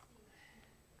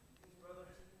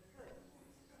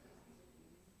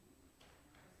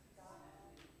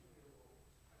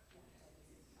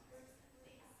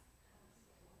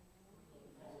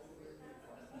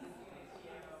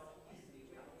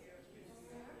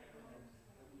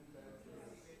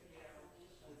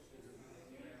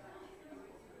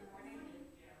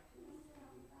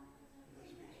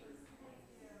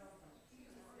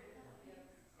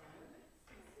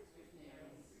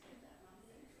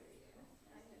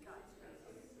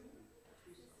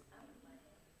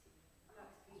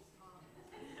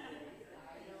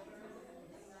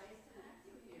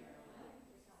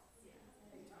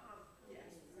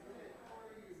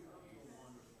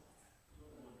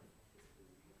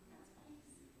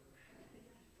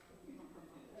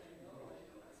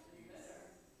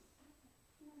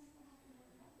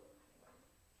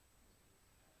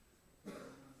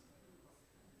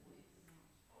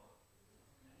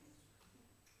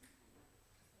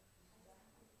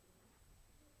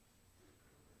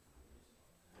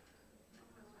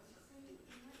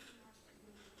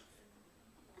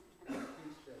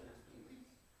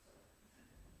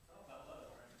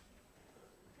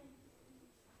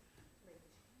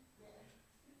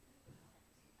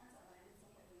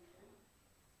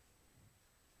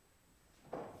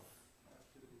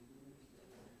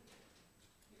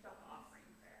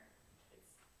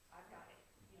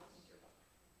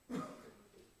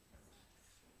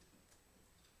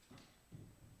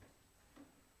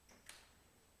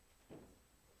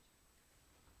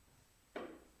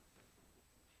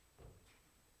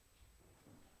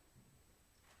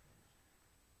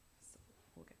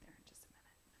 We'll get there in just a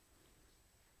minute.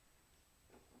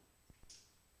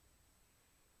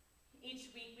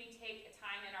 Each week we take a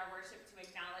time in our worship to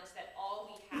acknowledge that all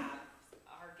we have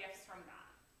are gifts from God,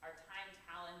 our time,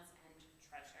 talents, and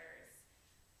treasures,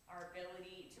 our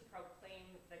ability to proclaim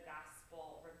the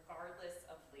gospel regardless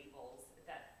of labels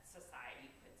that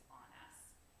society puts on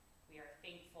us. We are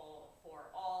thankful for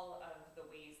all of the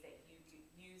ways that you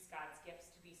use God's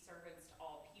gifts to be servants to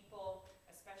all people,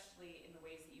 especially in the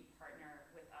ways that you partner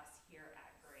with us here at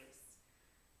Grace.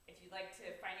 If you'd like to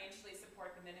financially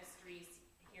support the ministries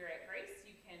here at Grace,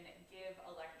 you can give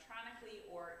electronically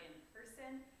or in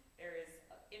person. There is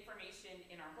information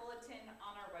in our bulletin,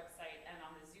 on our website, and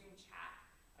on the Zoom chat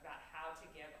about how to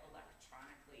give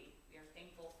electronically. We are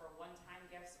thankful for one-time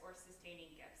gifts or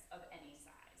sustaining gifts of any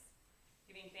size.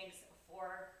 Giving thanks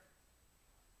for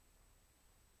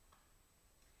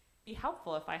be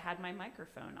helpful if I had my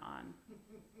microphone on.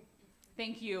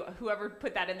 Thank you, whoever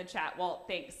put that in the chat. Well,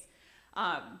 thanks.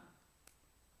 All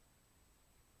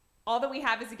that we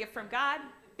have is a gift from God.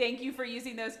 Thank you for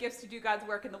using those gifts to do God's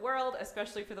work in the world,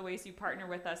 especially for the ways you partner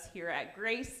with us here at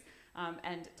Grace.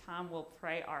 And Tom will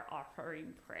pray our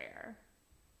offering prayer.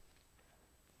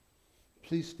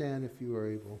 Please stand if you are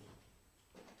able.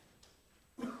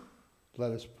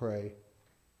 Let us pray.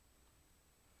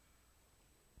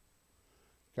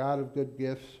 God of good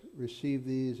gifts, receive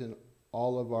these and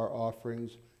all of our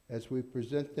offerings as we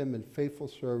present them in faithful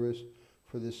service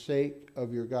for the sake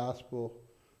of your gospel.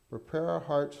 Prepare our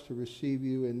hearts to receive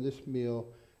you in this meal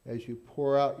as you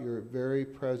pour out your very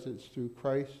presence through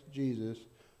Christ Jesus,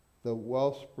 the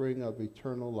wellspring of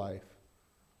eternal life.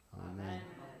 Amen.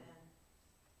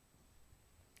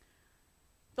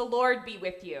 The Lord be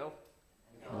with you.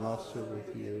 And also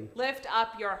with you. Lift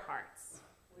up your hearts.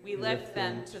 We lift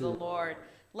them to the Lord.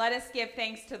 Let us give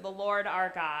thanks to the Lord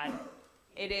our God.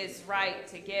 It is right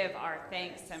to give our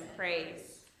thanks and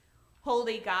praise.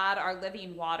 Holy God, our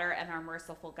living water and our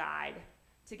merciful guide.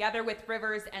 Together with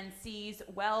rivers and seas,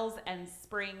 wells and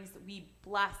springs, we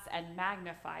bless and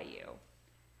magnify you.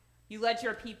 You led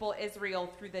your people Israel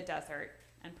through the desert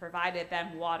and provided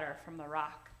them water from the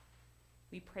rock.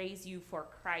 We praise you for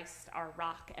Christ, our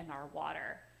rock and our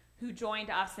water, who joined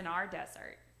us in our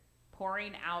desert,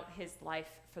 pouring out his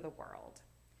life for the world.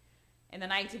 In the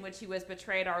night in which he was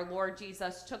betrayed, our Lord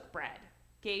Jesus took bread,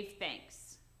 gave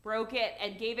thanks, broke it,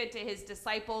 and gave it to his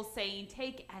disciples, saying,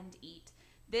 "Take and eat.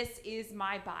 This is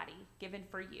my body given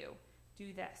for you.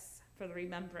 Do this for the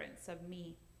remembrance of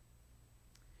me."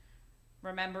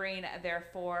 Remembering,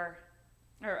 therefore,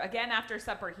 again after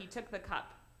supper, he took the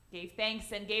cup, gave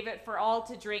thanks, and gave it for all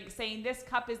to drink, saying, "This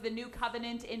cup is the new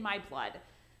covenant in my blood,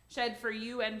 shed for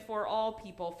you and for all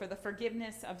people for the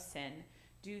forgiveness of sin.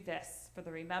 Do this for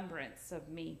the remembrance of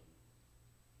me."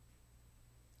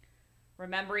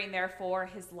 Remembering, therefore,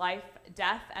 his life,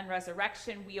 death, and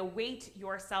resurrection, we await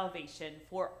your salvation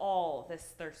for all this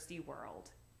thirsty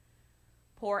world.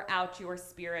 Pour out your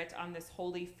Spirit on this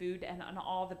holy food and on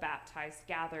all the baptized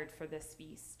gathered for this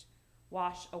feast.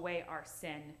 Wash away our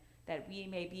sin, that we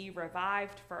may be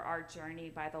revived for our journey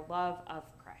by the love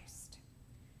of Christ.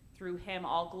 Through him,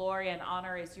 all glory and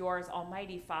honor is yours,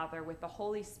 Almighty Father, with the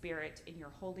Holy Spirit in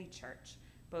your holy church,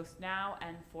 both now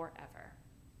and forever.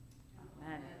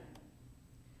 Amen.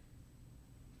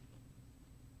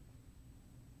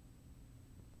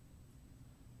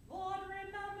 Lord,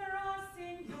 remember us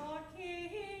in your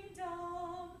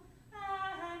kingdom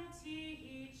and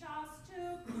teach us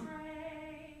to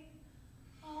pray.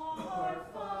 Our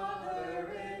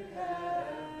Father in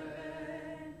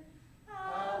heaven,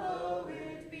 hallowed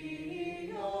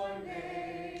be your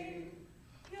name.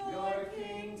 Your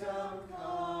kingdom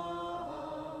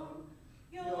come,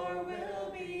 your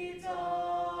will be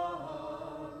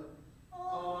done,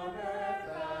 on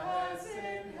earth as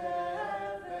in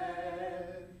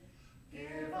heaven.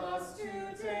 Give us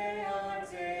today our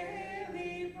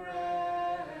daily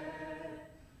bread.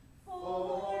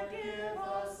 Forgive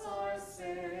us our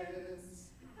sins,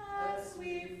 as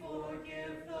we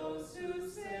forgive those who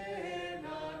sin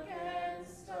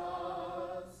against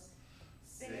us.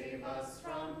 Save us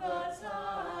from the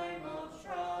time of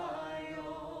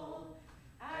trial,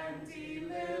 and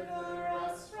deliver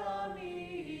us from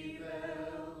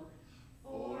evil.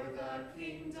 For the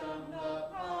kingdom, the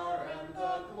power, and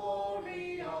the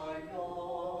glory are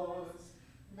yours,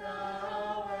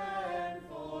 now and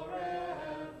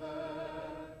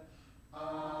forever.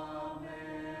 Amen.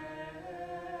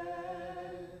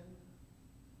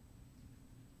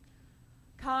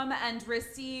 Come and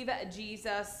receive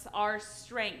Jesus, our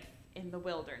strength in the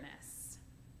wilderness.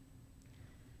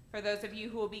 For those of you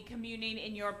who will be communing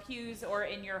in your pews or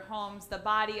in your homes, the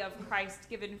body of Christ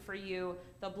given for you,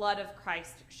 the blood of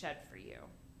Christ shed for you.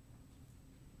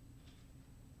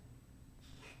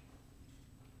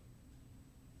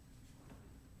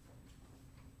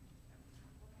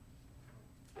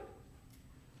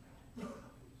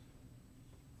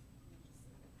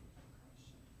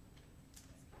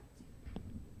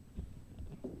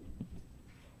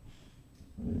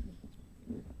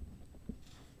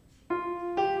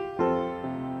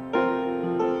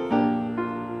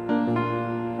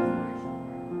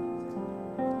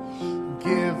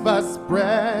 Give us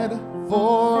bread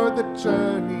for the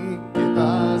journey. Give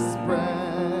us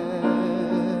bread.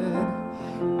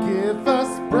 Give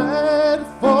us bread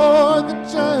for the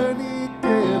journey.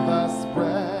 Give us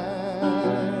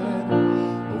bread.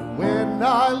 When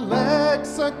our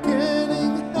legs are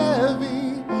getting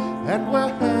heavy and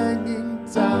we're hanging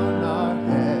down our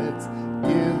heads,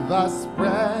 give us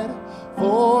bread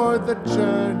for the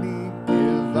journey,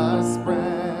 give us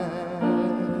bread.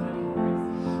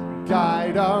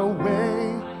 Guide our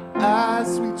way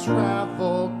as we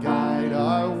travel, guide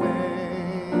our way.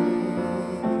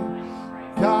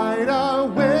 Guide our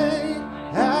way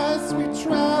as we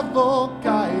travel,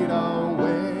 guide our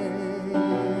way.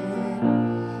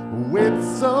 With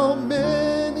so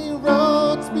many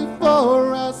roads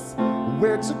before us,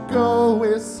 where to go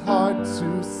is hard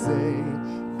to say.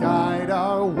 Guide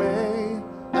our way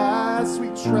as we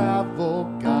travel,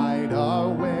 guide our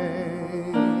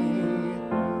way.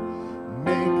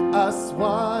 Make us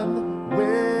one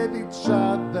with each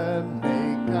other,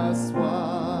 make us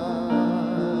one.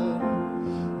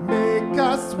 Make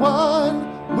us one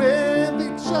with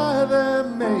each other,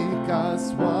 make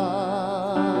us one.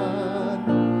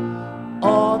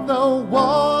 All the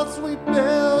walls we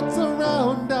built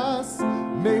around us,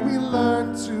 may we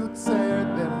learn to tear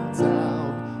them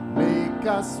down. Make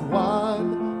us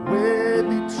one with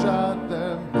each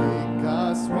other, make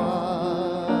us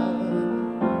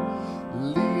one.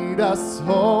 Lead us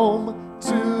home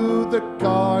to the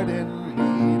garden,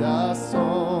 lead us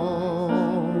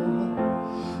home.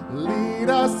 Lead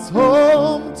us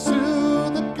home to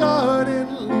the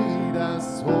garden, lead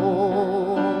us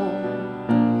home.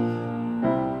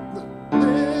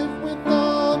 Live with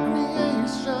all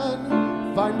creation,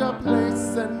 find our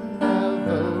place and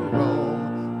never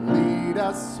roam. Lead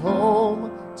us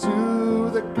home to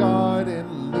the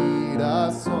garden, lead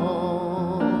us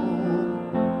home.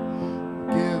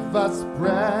 Give us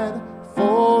bread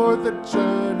for the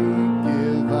journey,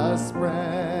 give us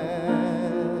bread.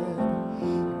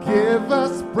 Give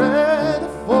us bread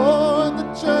for the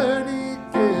journey,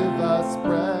 give us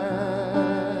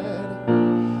bread.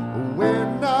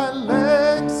 When our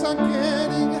legs are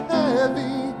getting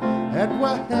heavy and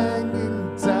we're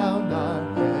hanging down our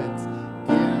heads,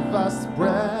 give us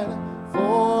bread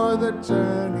for the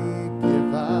journey,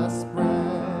 give us bread.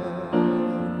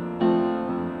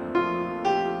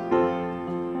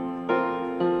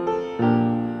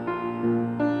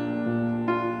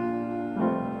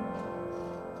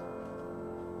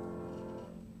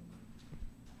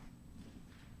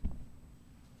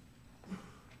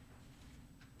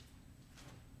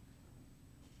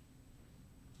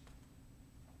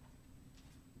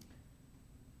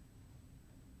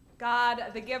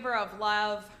 God, the giver of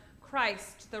love,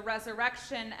 Christ, the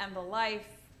resurrection and the life,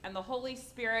 and the Holy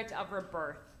Spirit of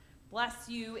rebirth, bless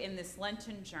you in this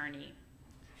Lenten journey.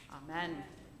 Amen.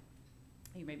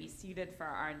 You may be seated for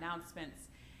our announcements.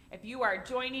 If you are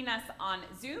joining us on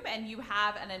Zoom and you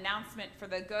have an announcement for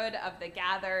the good of the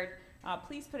gathered,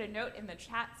 please put a note in the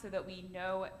chat so that we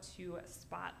know to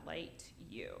spotlight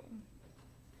you.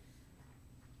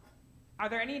 Are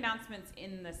there any announcements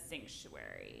in the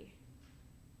sanctuary?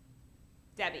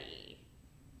 Debbie.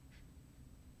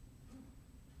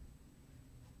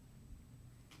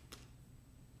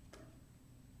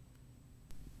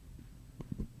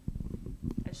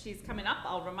 As she's coming up,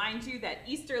 I'll remind you that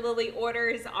Easter lily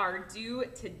orders are due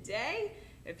today.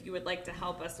 If you would like to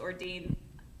help us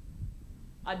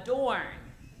adorn.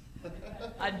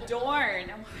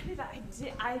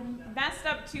 I messed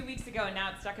up 2 weeks ago and now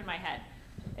it's stuck in my head.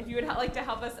 If you would like to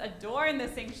help us adorn the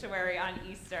sanctuary on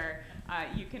Easter,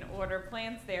 you can order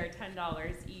plants. They are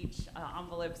 $10 each.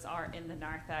 Envelopes are in the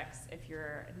narthex. If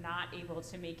you're not able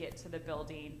to make it to the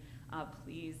building,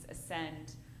 please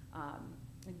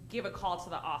give a call to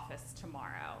the office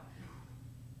tomorrow.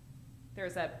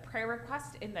 There's a prayer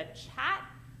request in the chat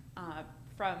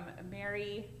from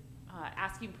Mary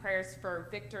asking prayers for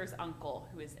Victor's uncle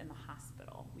who is in the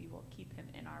hospital. We will keep him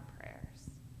in our prayers.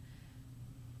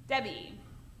 Debbie.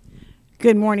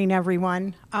 Good morning,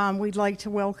 everyone. We'd like to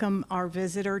welcome our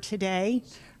visitor today.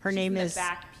 Her name is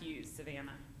back pews,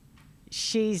 Savannah.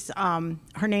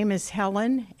 Her name is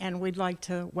Helen, and we'd like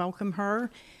to welcome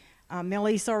her.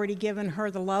 Millie's already given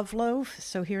her the love loaf,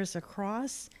 so here's a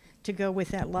cross to go with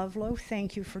that love loaf.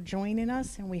 Thank you for joining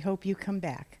us, and we hope you come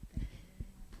back.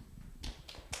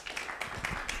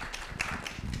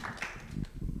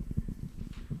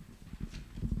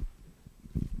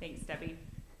 Thanks, Debbie.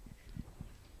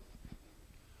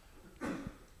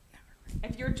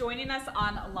 If you're joining us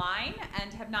online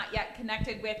and have not yet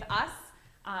connected with us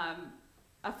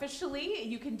officially,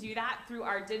 you can do that through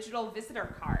our digital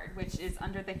visitor card, which is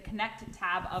under the Connect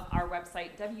tab of our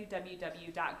website,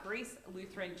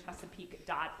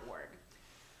 www.gracelutheranchesapeake.org.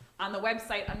 On the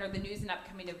website,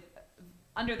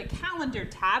 under the calendar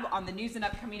tab on the news and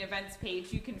upcoming events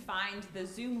page, you can find the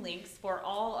Zoom links for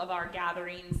all of our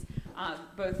gatherings,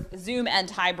 both Zoom and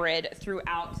hybrid,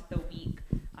 throughout the week.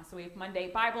 So we have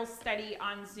Monday Bible study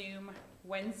on Zoom,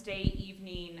 Wednesday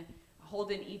evening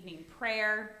hold an evening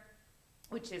prayer,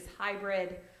 which is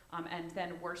hybrid, and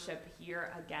then worship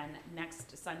here again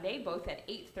next Sunday, both at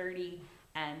 8:30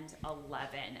 and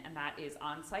 11, and that is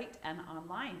on site and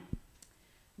online.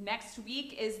 Next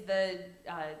week is the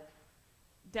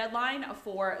deadline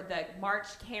for the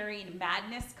March Caring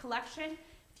Madness collection.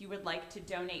 If you would like to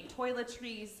donate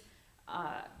toiletries,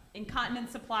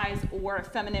 incontinence supplies, or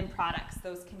feminine products,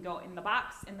 those can go in the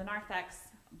box in the narthex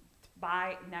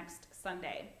by next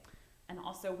Sunday. And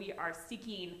also we are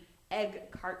seeking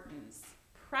egg cartons,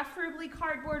 preferably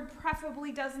cardboard,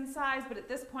 preferably dozen size, but at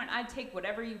this point I'd take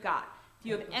whatever you got. If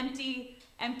you have empty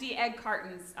egg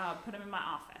cartons, put them in my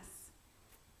office.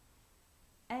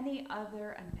 Any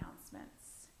other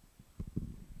announcements?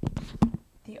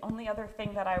 The only other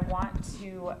thing that I want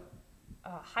to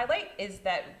highlight is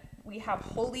that we have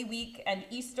Holy Week and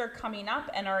Easter coming up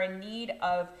and are in need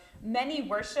of many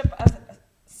worship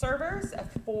servers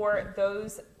for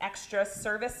those extra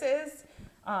services.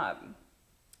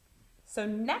 So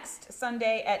next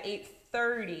Sunday at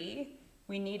 8:30,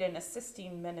 we need an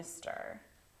assisting minister.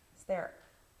 Is there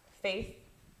Faith?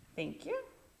 Thank you.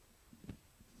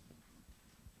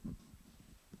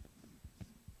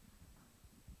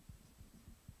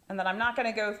 And then I'm not going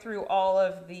to go through all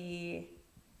of the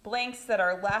blanks that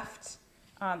are left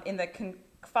in the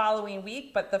following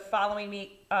week, but the following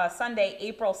week, Sunday,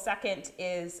 April 2nd,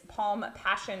 is Palm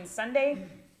Passion Sunday.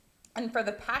 And for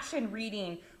the Passion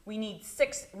reading, we need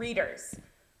 6 readers.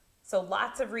 So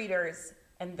lots of readers.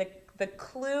 And the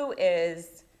clue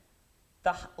is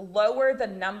the lower the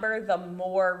number, the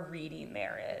more reading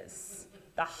there is.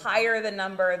 The higher the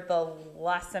number, the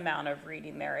less amount of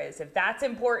reading there is. If that's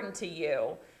important to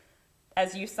you,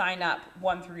 as you sign up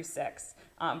 1 through 6.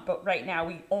 But right now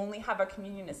we only have a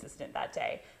communion assistant that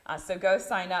day. So go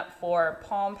sign up for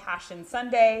Palm Passion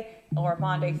Sunday, or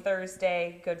Maundy,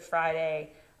 Thursday, Good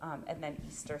Friday, and then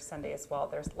Easter Sunday as well.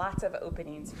 There's lots of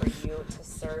openings for you to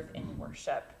serve in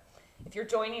worship. If you're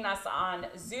joining us on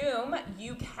Zoom,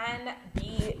 you can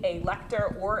be a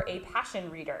lector or a passion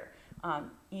reader.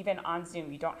 Even on Zoom,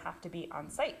 you don't have to be on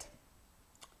site.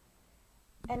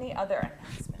 Any other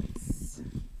announcements?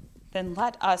 Then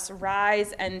let us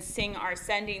rise and sing our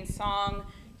sending song,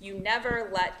 You Never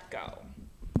Let Go.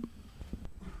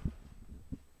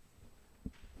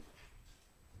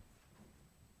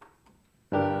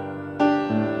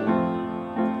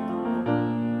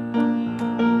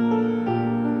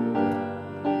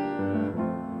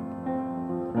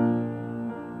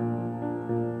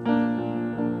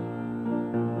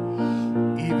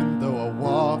 Even though I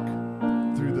walk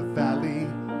through the valley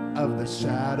of the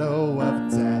shadow of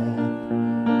death,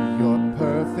 your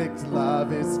perfect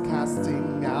love is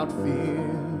casting out fear.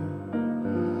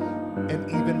 And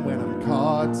even when I'm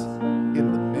caught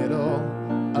in the middle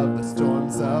of the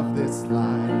storms of this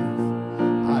life,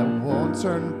 I won't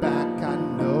turn back, I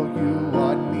know you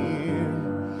are near.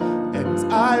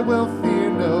 And I will fear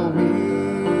no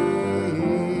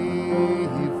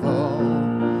evil,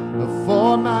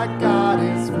 for my God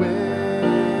is with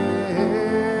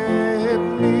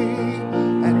me.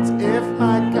 And if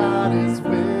my God is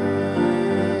with me,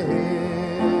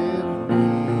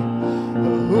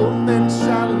 whom then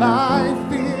shall I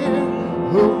fear?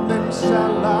 Whom then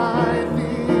shall I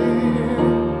fear?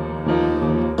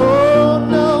 Oh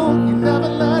no, you never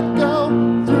let go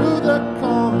through the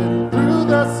calm and through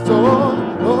the storm.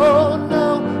 Oh no,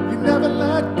 you never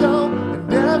let go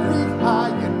in every high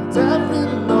and every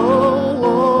low.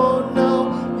 Oh no,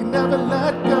 you never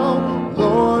let go.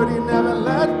 Lord, you never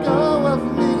let go of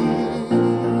me.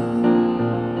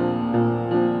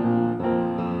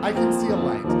 I can see a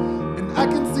light, and I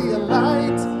can see a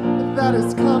light that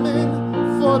is coming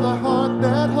for the heart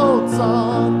that holds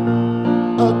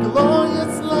on. A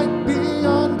glorious light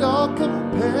beyond all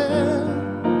compare.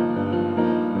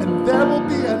 And there will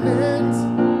be an end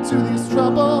to these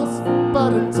troubles,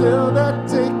 but until that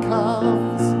day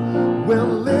comes,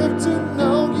 we'll live to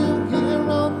know you here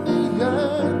on the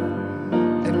earth.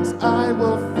 And I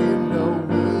will fear no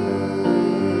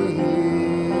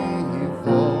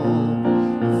evil,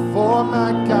 for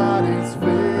my God is with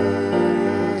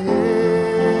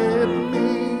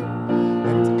me.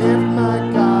 And if my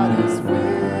God is with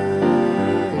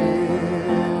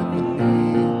me,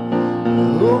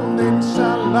 whom then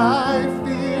shall I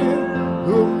fear?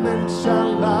 Whom then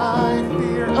shall I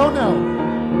fear? Oh no.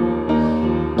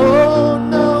 Oh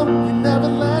no, you never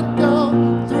let go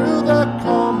through the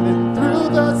calm and through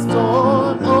the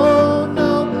storm.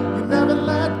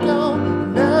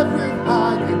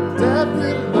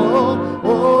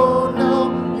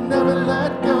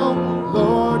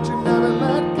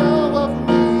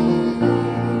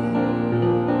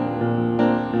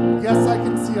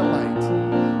 a light.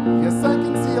 Yes, I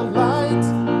can see a light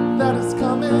that is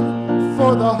coming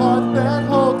for the heart that